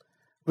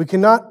 We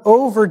cannot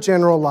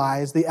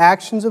overgeneralize the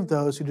actions of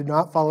those who do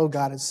not follow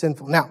God as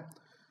sinful. Now,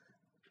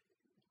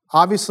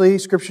 obviously,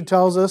 Scripture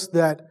tells us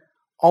that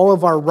all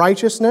of our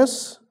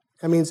righteousness,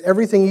 that means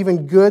everything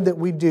even good that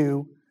we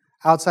do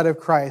outside of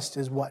Christ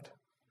is what?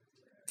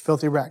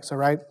 Filthy rags, all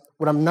right?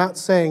 What I'm not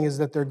saying is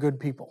that they're good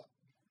people.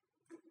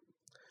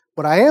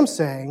 What I am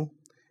saying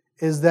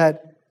is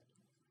that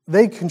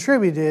they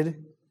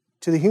contributed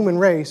to the human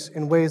race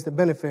in ways that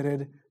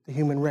benefited the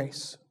human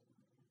race,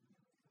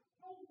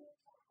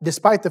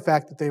 despite the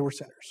fact that they were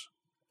sinners.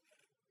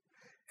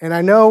 And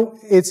I know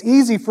it's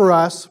easy for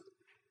us,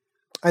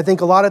 I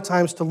think a lot of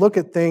times, to look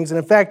at things. And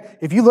in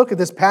fact, if you look at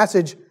this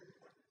passage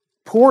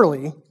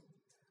poorly,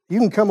 you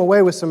can come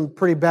away with some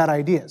pretty bad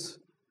ideas.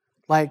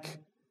 Like,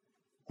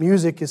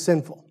 music is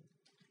sinful.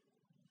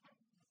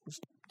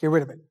 Just get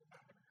rid of it.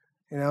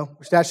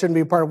 That shouldn't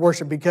be a part of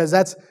worship because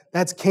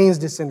that's Cain's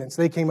descendants.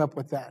 They came up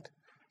with that.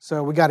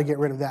 So we got to get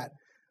rid of that.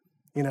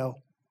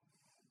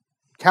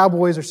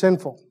 Cowboys are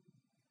sinful.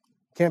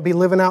 Can't be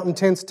living out in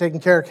tents taking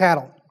care of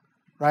cattle,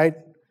 right?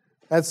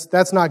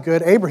 That's not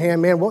good.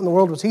 Abraham, man, what in the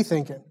world was he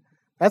thinking?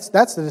 That's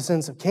the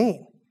descendants of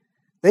Cain.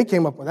 They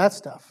came up with that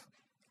stuff.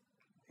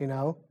 You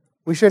know,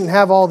 we shouldn't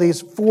have all these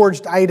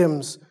forged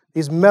items,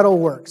 these metal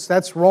works.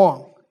 That's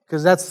wrong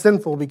because that's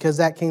sinful because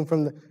that came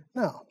from the...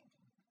 No.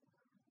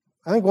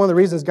 I think one of the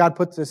reasons God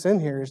puts this in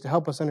here is to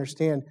help us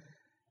understand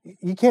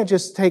you can't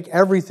just take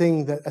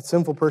everything that a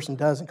sinful person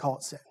does and call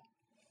it sin.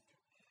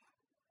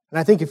 And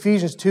I think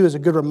Ephesians 2 is a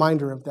good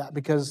reminder of that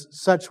because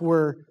such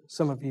were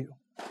some of you.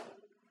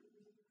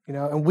 You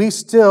know, and we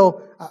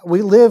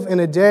live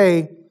in a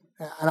day,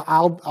 and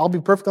I'll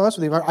be perfectly honest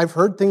with you, I've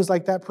heard things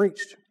like that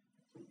preached.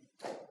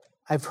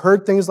 I've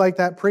heard things like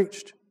that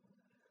preached.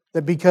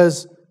 That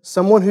because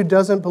someone who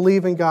doesn't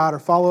believe in God or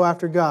follow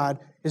after God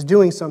is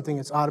doing something,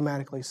 it's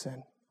automatically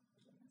sin.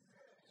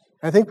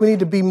 I think we need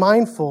to be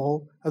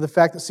mindful of the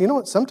fact that, you know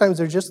what, sometimes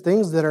there's just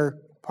things that are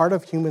part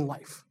of human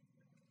life.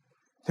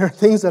 There are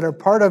things that are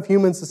part of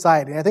human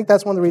society. And I think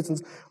that's one of the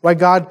reasons why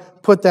God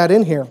put that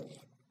in here.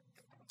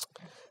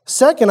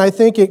 Second, I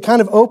think it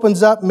kind of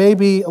opens up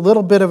maybe a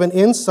little bit of an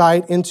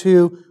insight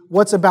into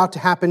what's about to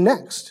happen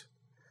next.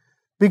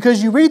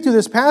 Because you read through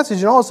this passage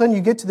and all of a sudden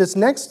you get to this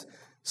next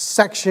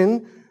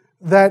section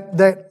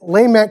that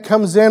Lamech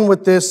comes in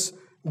with this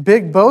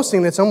big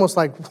boasting that's almost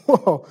like,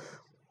 whoa,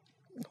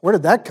 where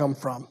did that come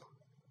from?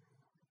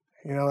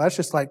 You know, that's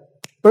just like,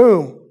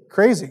 boom,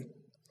 crazy.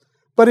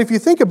 But if you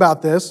think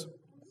about this,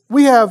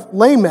 we have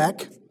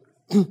Lamech,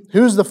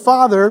 who's the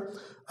father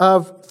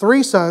of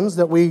 3 sons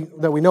that we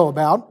know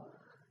about.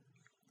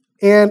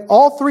 And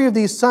all 3 of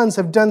these sons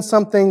have done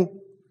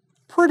something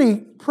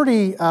pretty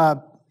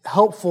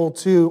helpful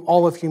to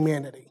all of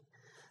humanity.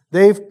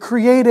 They've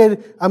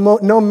created a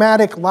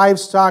nomadic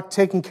livestock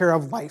taking care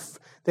of life.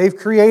 They've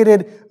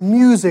created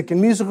music and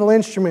musical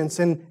instruments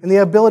and the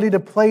ability to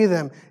play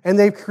them. And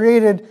they've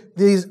created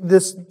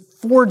this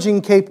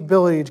forging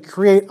capability to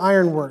create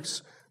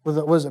ironworks.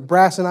 Was it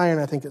brass and iron,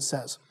 I think it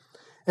says.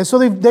 And so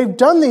they've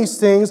done these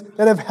things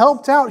that have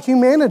helped out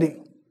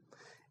humanity.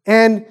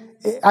 And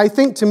I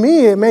think to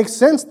me it makes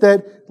sense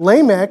that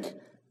Lamech,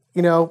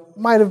 you know,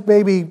 might have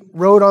maybe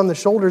rode on the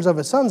shoulders of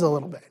his sons a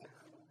little bit.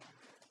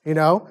 You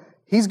know,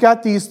 he's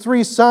got these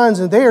 3 sons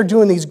and they are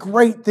doing these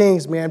great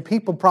things, man.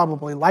 People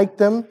probably like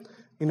them.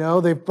 You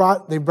know, they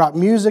brought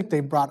music,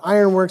 they brought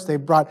ironworks, they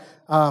brought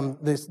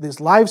this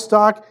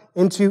livestock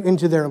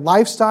into their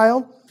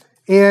lifestyle.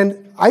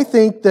 And I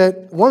think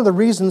that one of the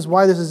reasons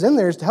why this is in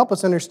there is to help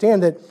us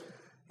understand that,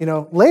 you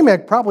know,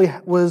 Lamech probably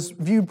was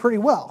viewed pretty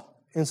well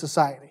in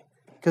society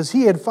because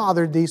he had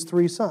fathered these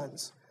 3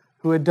 sons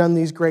who had done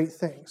these great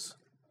things.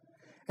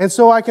 And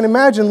so I can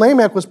imagine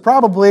Lamech was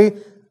probably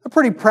a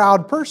pretty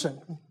proud person.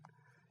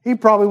 He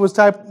probably was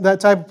that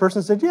type of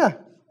person that said, yeah,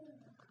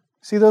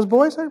 see those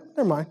boys?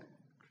 They're mine.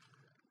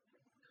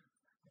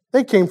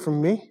 They came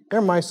from me.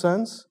 They're my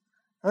sons.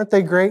 Aren't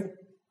they great?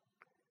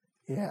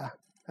 Yeah,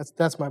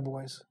 that's my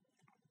boys.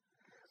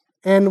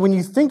 And when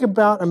you think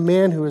about a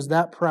man who is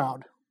that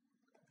proud,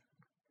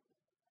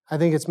 I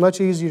think it's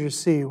much easier to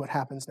see what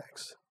happens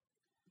next.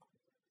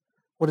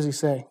 What does he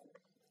say?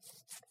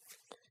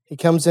 He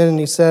comes in and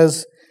he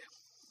says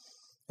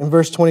in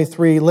verse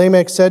 23,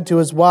 Lamech said to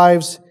his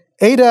wives,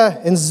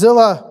 Adah and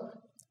Zillah,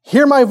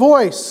 hear my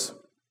voice.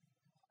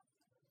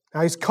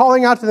 Now he's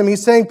calling out to them.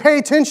 He's saying, pay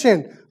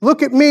attention.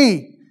 Look at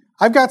me.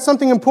 I've got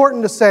something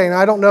important to say. And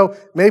I don't know,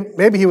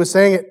 maybe he was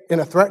saying it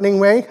in a threatening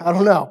way. I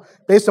don't know.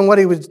 Based on what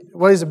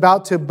he's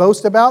about to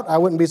boast about, I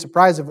wouldn't be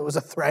surprised if it was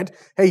a threat.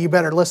 Hey, you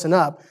better listen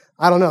up.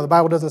 I don't know. The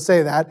Bible doesn't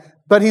say that.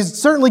 But he's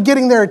certainly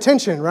getting their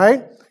attention,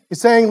 right?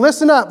 He's saying,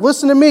 listen up.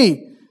 Listen to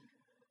me.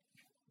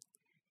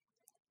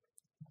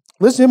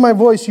 Listen to my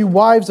voice, you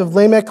wives of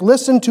Lamech.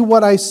 Listen to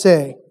what I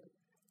say.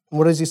 And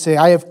what does he say?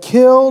 I have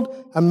killed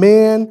a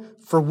man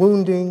for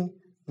wounding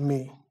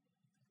me.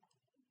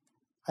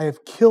 I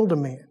have killed a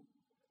man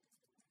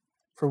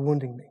for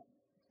wounding me.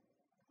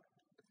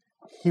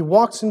 He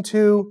walks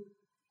into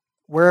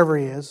wherever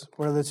he is,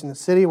 whether it's in the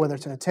city, whether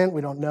it's in a tent,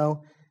 we don't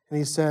know. And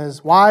he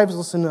says, wives,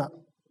 listen up.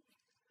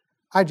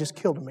 I just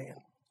killed a man.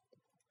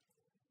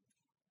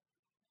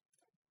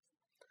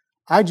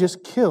 I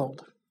just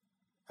killed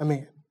a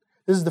man.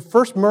 This is the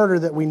first murder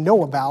that we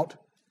know about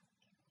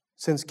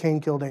since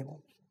Cain killed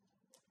Abel.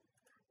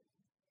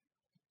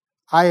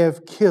 I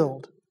have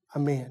killed a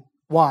man.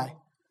 Why?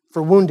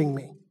 For wounding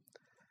me.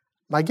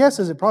 My guess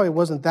is it probably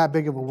wasn't that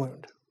big of a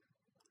wound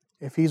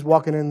if he's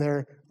walking in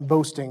there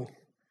boasting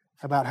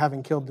about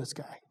having killed this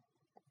guy.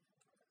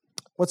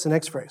 What's the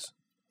next phrase?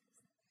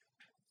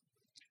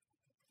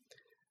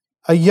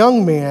 A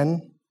young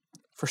man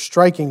for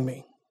striking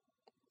me.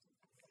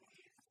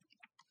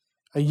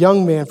 A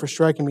young man for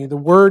striking me. The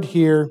word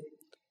here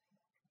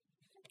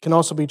can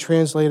also be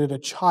translated a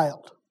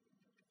child.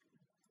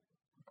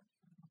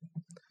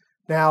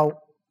 Now,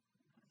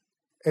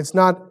 it's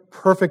not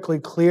perfectly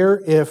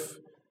clear if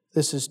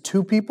this is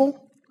 2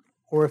 people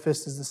or if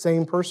this is the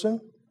same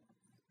person.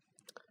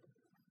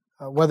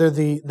 Whether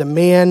the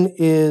man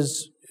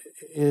is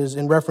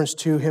in reference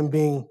to him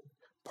being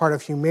part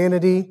of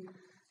humanity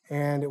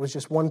and it was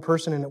just one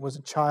person and it was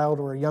a child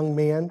or a young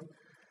man,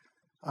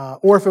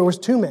 or if it was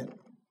 2 men.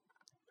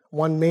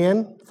 1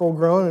 man, full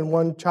grown, and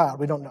 1 child.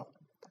 We don't know.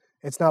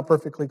 It's not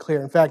perfectly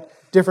clear. In fact,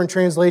 different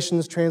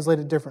translations translate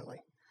it differently.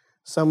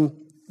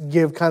 Some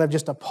give kind of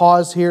just a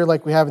pause here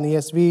like we have in the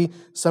ESV.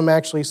 Some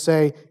actually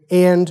say,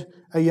 and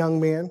a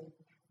young man.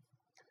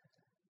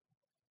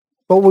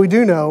 But what we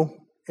do know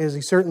is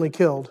he certainly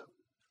killed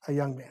a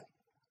young man.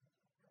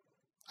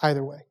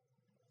 Either way.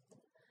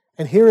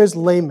 And here is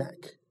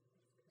Lamech,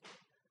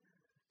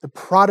 the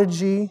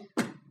prodigy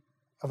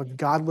of a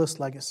godless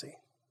legacy,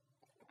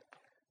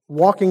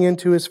 walking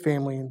into his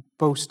family and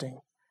boasting,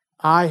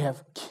 I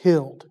have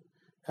killed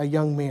a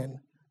young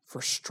man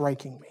for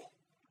striking me.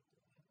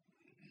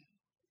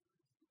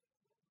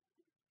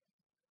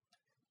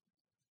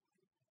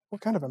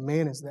 What kind of a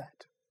man is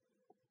that?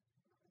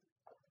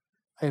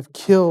 I have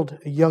killed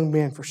a young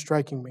man for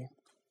striking me.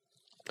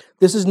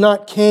 This is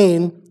not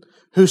Cain,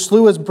 who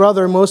slew his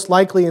brother most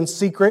likely in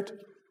secret,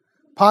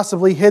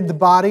 possibly hid the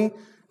body,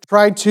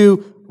 tried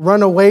to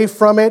run away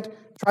from it,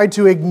 tried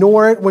to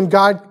ignore it when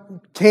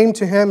God came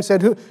to him and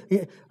said,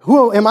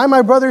 Who am I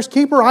my brother's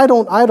keeper? I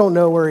don't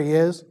know where he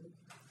is.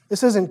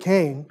 This isn't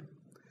Cain.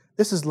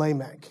 This is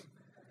Lamech.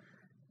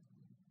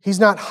 He's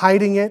not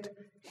hiding it.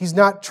 He's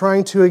not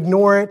trying to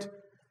ignore it.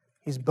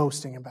 He's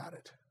boasting about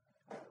it.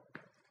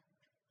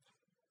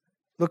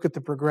 Look at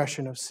the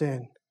progression of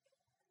sin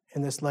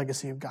in this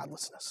legacy of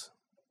godlessness.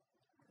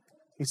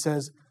 He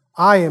says,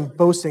 I am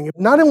boasting.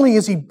 Not only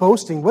is he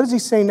boasting, what does he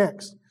say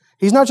next?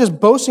 He's not just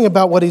boasting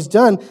about what he's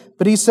done,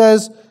 but he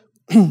says,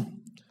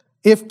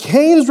 if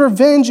Cain's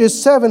revenge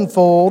is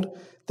sevenfold,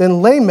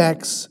 then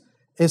Lamech's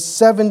is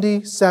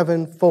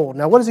 77-fold.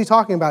 Now, what is he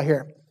talking about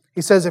here?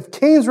 He says, if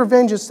Cain's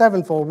revenge is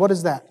sevenfold, what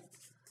is that?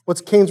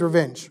 What's Cain's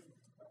revenge?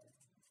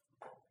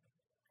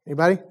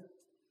 Anybody?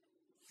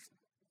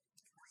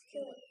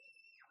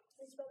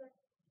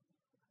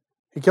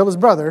 He killed his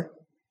brother.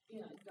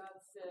 Yeah, God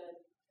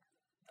said,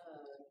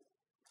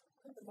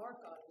 put the mark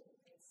on him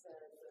and said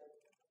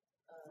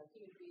that he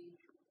would be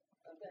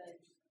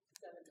avenged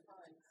 7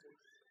 times.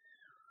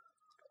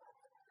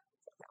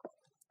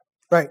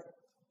 Right.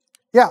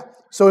 Yeah.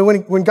 So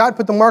when God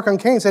put the mark on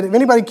Cain, he said, if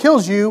anybody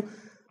kills you,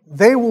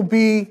 they will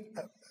be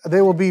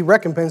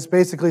recompensed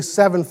basically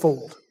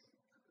sevenfold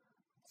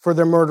for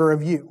their murder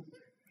of you.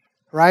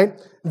 Right?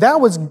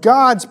 That was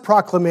God's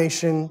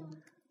proclamation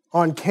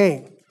on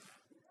Cain.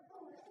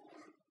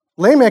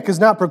 Lamech is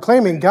not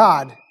proclaiming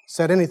God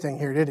said anything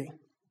here, did he?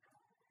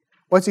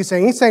 What's he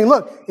saying? He's saying,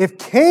 look, if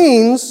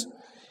Cain's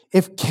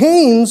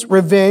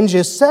revenge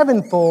is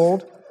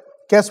sevenfold,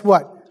 guess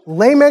what?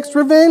 Lamech's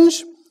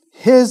revenge,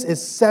 his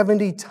is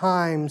 70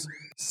 times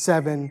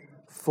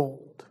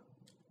sevenfold.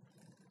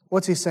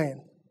 What's he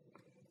saying?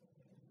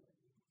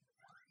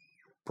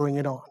 Bring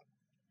it on.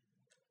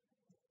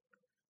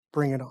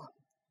 Bring it on.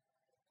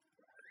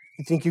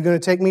 You think you're going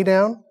to take me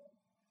down?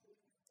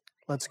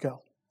 Let's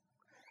go.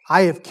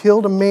 I have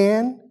killed a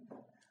man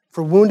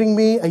for wounding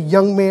me, a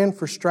young man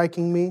for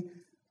striking me.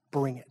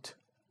 Bring it.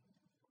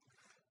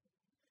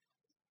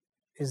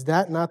 Is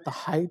that not the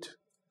height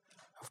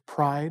of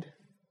pride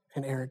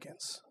and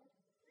arrogance?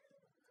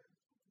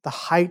 The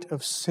height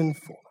of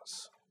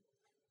sinfulness?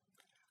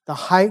 The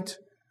height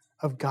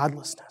of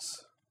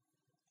godlessness?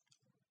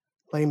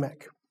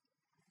 Lamech.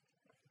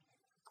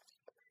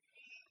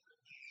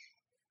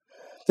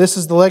 This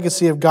is the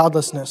legacy of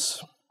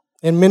godlessness.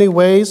 In many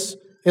ways,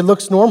 it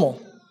looks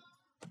normal.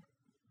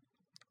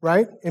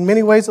 Right? In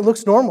many ways, it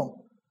looks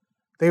normal.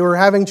 They were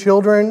having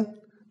children.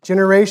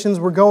 Generations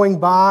were going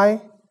by.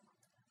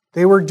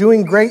 They were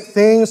doing great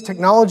things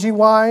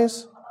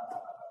technology-wise.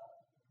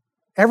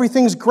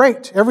 Everything's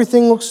great.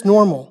 Everything looks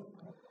normal.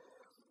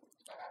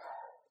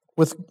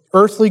 With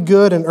earthly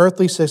good and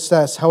earthly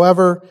success.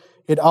 However,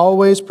 it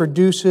always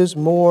produces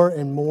more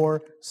and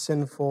more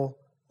sinful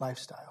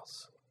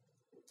lifestyles.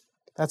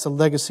 That's a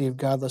legacy of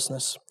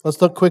godlessness.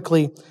 Let's look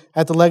quickly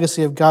at the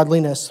legacy of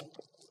godliness.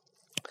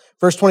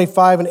 Verse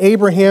 25, and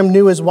Abraham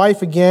knew his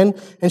wife again,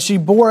 and she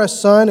bore a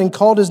son and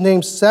called his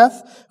name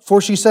Seth,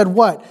 for she said,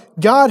 what?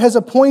 God has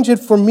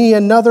appointed for me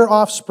another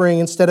offspring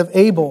instead of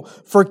Abel,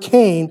 for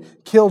Cain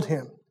killed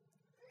him.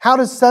 How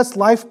does Seth's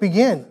life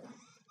begin?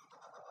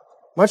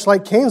 Much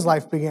like Cain's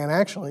life began,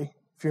 actually,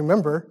 if you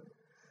remember.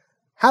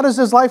 How does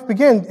his life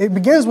begin? It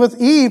begins with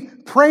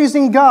Eve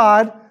praising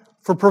God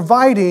for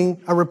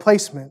providing a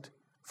replacement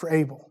for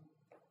Abel.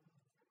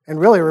 And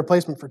really a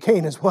replacement for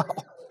Cain as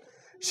well.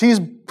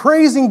 She's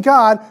praising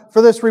God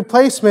for this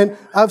replacement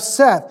of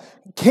Seth.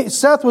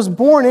 Seth was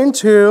born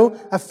into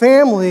a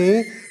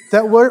family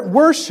that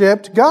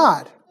worshipped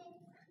God.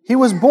 He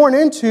was born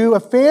into a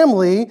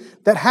family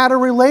that had a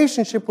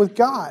relationship with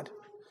God.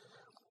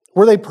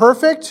 Were they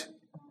perfect?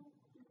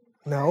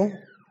 No.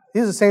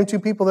 These are the same two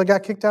people that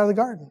got kicked out of the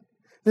garden.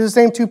 These are the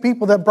same two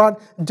people that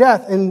brought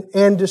death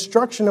and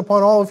destruction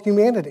upon all of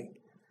humanity.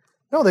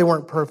 No, they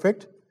weren't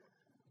perfect,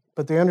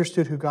 but they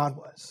understood who God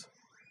was,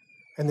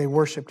 and they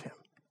worshiped Him.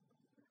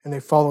 And they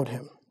followed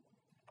him.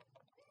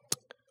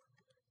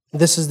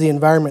 This is the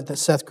environment that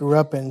Seth grew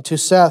up in. To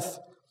Seth,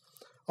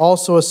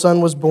 also a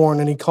son was born,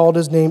 and he called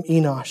his name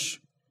Enosh.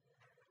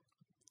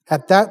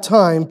 At that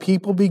time,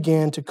 people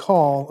began to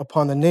call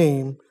upon the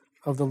name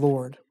of the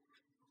Lord.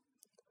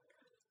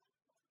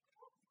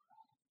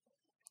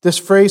 This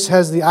phrase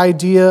has the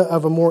idea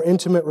of a more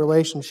intimate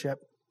relationship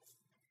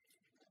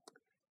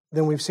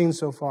than we've seen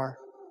so far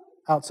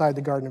outside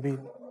the Garden of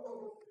Eden.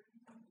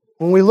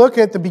 When we look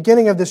at the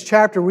beginning of this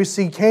chapter, we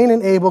see Cain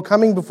and Abel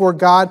coming before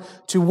God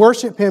to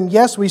worship Him.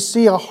 Yes, we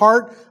see a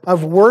heart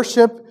of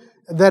worship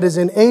that is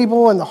in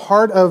Abel and the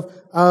heart of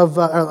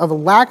a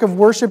lack of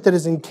worship that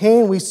is in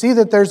Cain. We see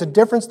that there's a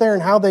difference there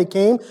in how they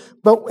came,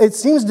 but it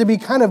seems to be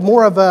kind of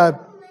more of a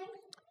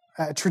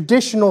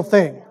traditional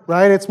thing,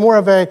 right? It's more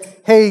of a,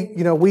 hey,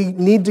 we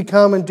need to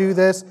come and do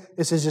this.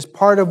 This is just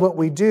part of what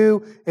we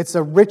do. It's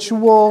a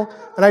ritual.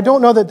 And I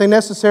don't know that they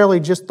necessarily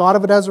just thought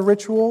of it as a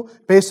ritual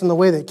based on the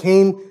way that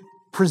Cain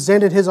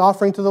presented his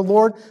offering to the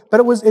Lord,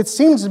 but it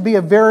seems to be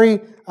a very,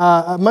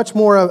 much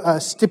more a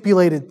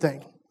stipulated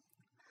thing.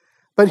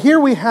 But here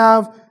we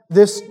have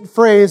this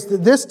phrase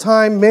that this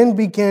time men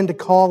began to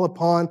call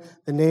upon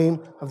the name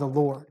of the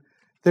Lord.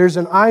 There's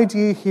an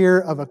idea here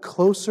of a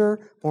closer,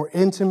 more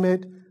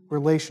intimate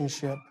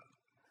relationship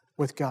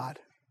with God.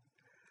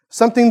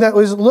 Something that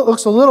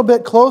looks a little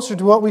bit closer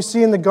to what we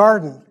see in the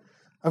garden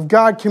of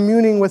God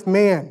communing with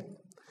man.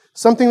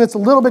 Something that's a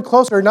little bit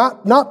closer,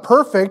 not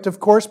perfect, of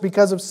course,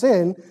 because of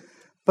sin,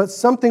 but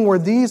something where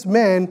these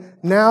men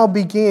now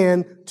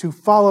began to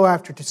follow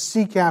after, to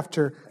seek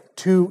after,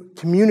 to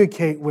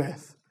communicate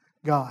with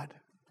God.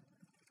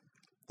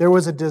 There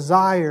was a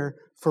desire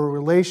for a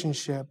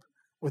relationship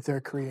with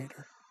their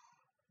Creator.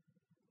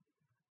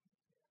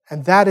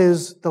 And that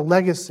is the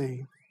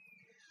legacy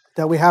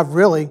that we have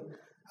really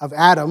of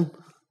Adam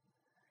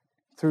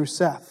through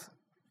Seth.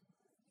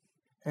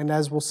 And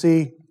as we'll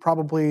see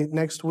probably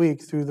next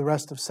week through the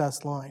rest of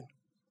Seth's line.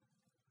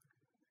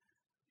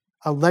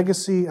 A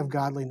legacy of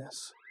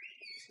godliness.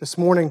 This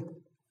morning,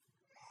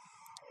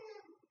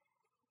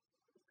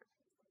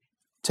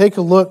 take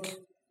a look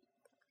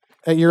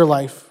at your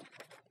life.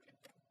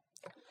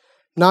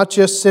 Not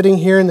just sitting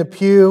here in the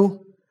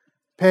pew,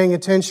 paying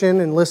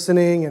attention and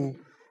listening and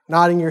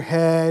nodding your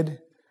head,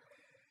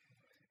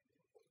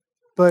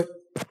 but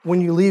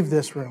when you leave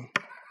this room,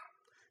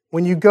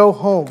 when you go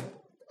home,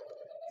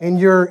 in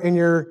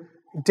your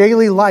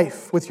daily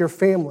life with your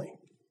family,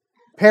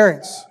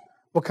 parents,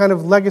 what kind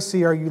of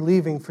legacy are you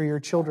leaving for your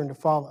children to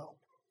follow?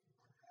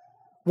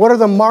 What are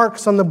the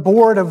marks on the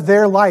board of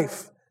their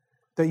life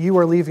that you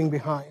are leaving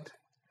behind?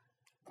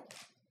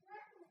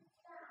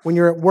 When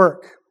you're at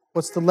work,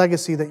 what's the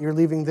legacy that you're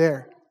leaving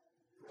there?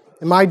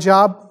 In my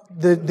job,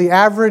 the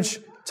average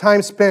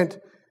time spent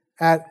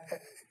at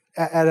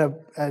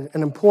an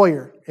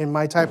employer in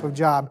my type of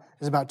job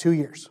is about 2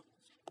 years.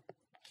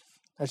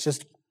 It's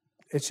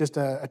just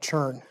a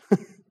churn.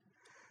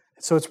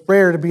 So it's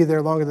rare to be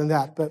there longer than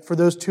that. But for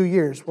those 2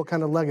 years, what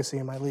kind of legacy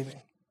am I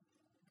leaving?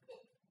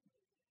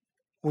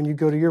 When you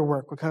go to your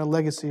work, what kind of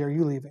legacy are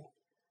you leaving?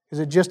 Is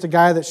it just a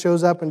guy that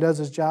shows up and does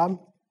his job?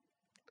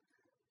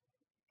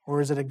 Or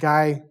is it a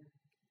guy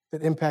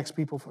that impacts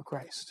people for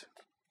Christ?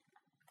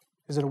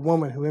 Is it a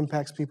woman who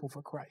impacts people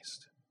for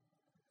Christ?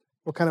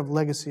 What kind of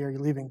legacy are you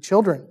leaving?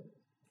 Children,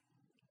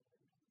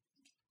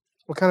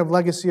 what kind of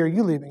legacy are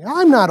you leaving?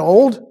 I'm not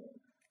old.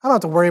 I don't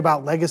have to worry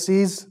about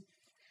legacies.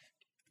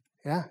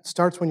 Yeah, it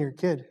starts when you're a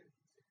kid.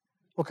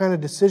 What kind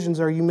of decisions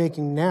are you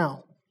making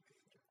now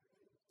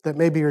that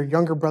maybe your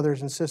younger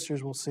brothers and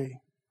sisters will see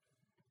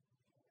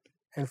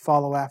and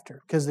follow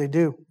after? Because they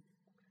do.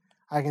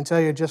 I can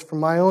tell you just from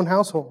my own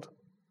household,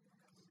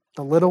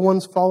 the little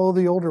ones follow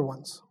the older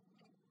ones.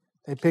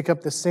 They pick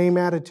up the same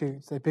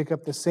attitudes. They pick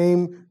up the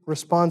same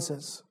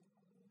responses.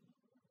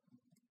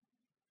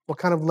 What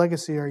kind of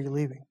legacy are you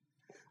leaving?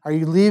 Are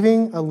you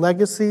leaving a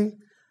legacy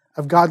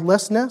of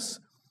godlessness?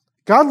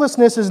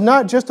 Godlessness is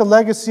not just a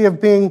legacy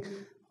of being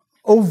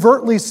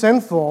overtly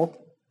sinful.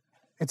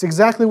 It's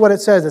exactly what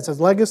it says. It's a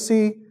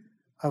legacy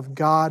of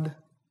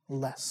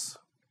godless.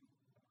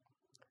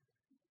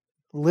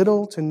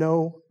 Little to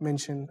no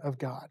mention of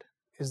God.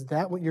 Is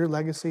that what your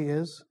legacy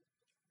is?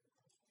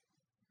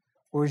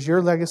 Or is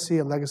your legacy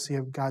a legacy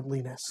of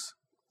godliness?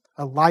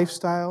 A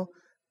lifestyle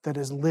that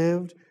is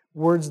lived,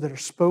 words that are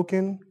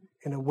spoken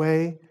in a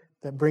way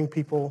that bring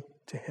people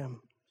to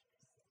Him.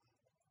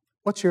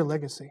 What's your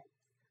legacy?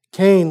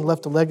 Cain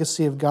left a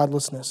legacy of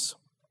godlessness.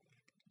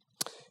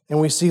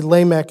 And we see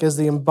Lamech as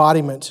the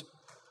embodiment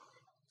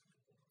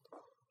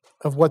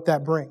of what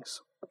that brings.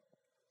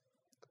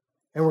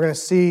 And we're going to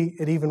see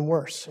it even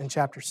worse in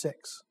chapter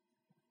 6.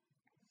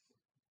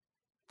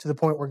 To the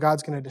point where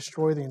God's going to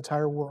destroy the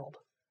entire world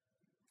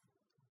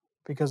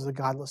because of the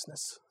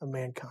godlessness of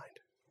mankind.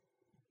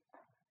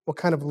 What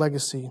kind of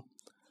legacy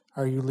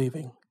are you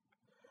leaving?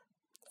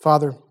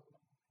 Father,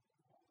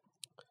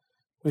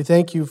 we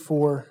thank you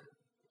for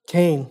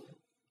Cain.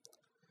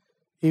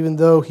 Even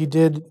though he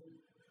did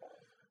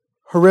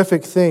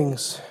horrific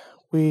things,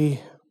 we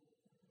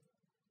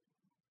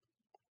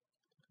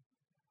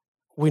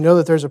know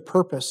that there's a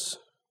purpose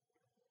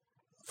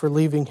for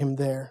leaving him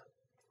there.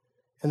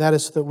 And that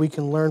is so that we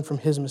can learn from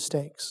his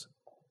mistakes.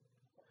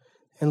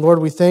 And Lord,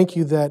 we thank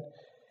you that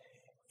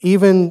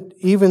even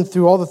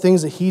through all the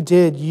things that he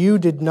did, you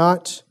did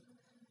not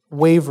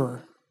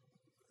waver.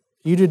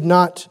 You did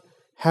not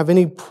have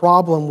any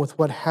problem with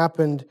what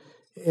happened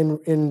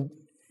in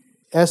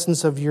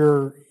essence of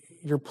your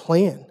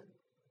plan,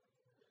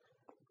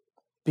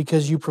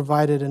 because you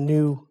provided a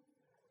new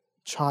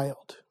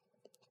child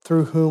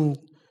through whom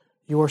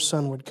your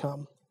Son would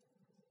come.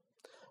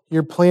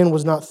 Your plan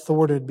was not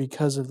thwarted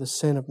because of the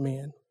sin of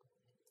man.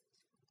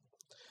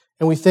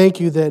 And we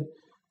thank you that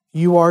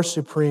you are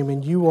supreme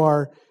and you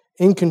are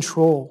in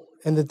control,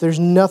 and that there's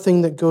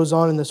nothing that goes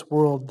on in this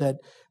world that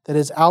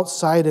is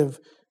outside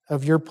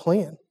of your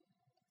plan.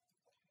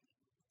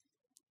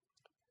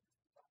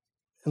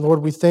 And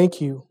Lord, we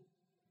thank you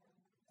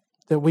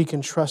that we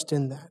can trust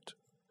in that.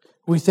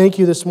 We thank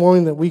you this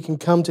morning that we can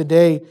come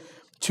today,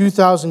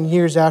 2,000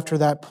 years after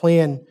that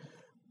plan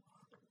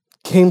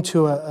came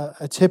to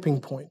a tipping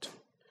point,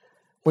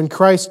 when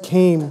Christ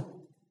came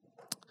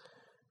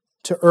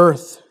to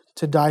earth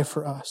to die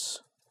for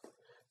us,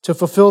 to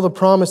fulfill the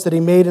promise that he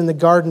made in the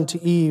garden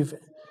to Eve,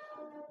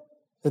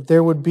 that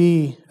there would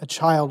be a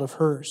child of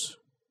hers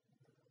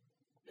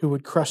who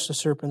would crush the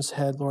serpent's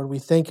head. Lord, we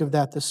think of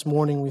that this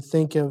morning. We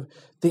think of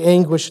the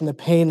anguish and the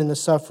pain and the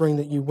suffering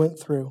that you went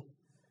through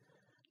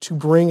to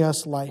bring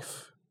us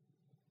life,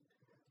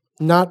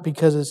 not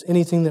because it's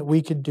anything that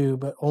we could do,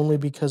 but only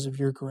because of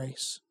your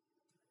grace.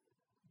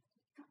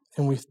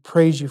 And we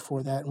praise you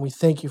for that, and we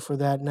thank you for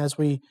that. And as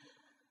we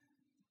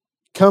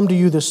come to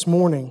you this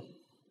morning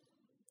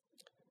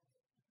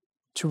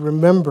to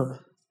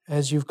remember,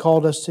 as you've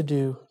called us to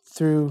do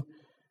through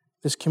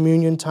this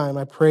communion time,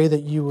 I pray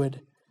that you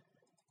would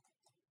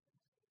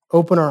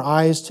open our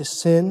eyes to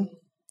sin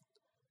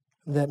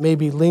that may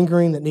be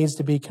lingering, that needs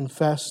to be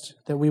confessed,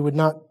 that we would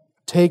not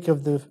take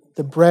of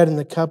the bread and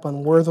the cup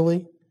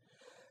unworthily.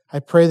 I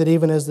pray that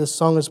even as this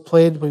song is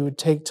played, we would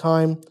take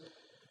time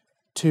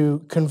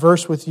to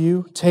converse with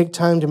you, take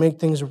time to make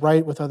things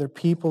right with other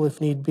people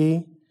if need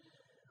be,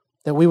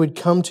 that we would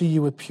come to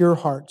you with pure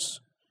hearts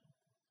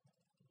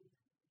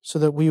so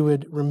that we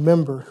would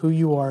remember who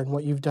you are and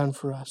what you've done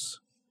for us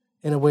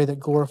in a way that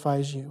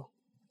glorifies you.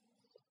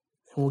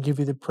 And we'll give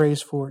you the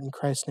praise for it. In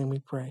Christ's name we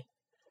pray.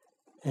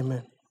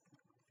 Amen.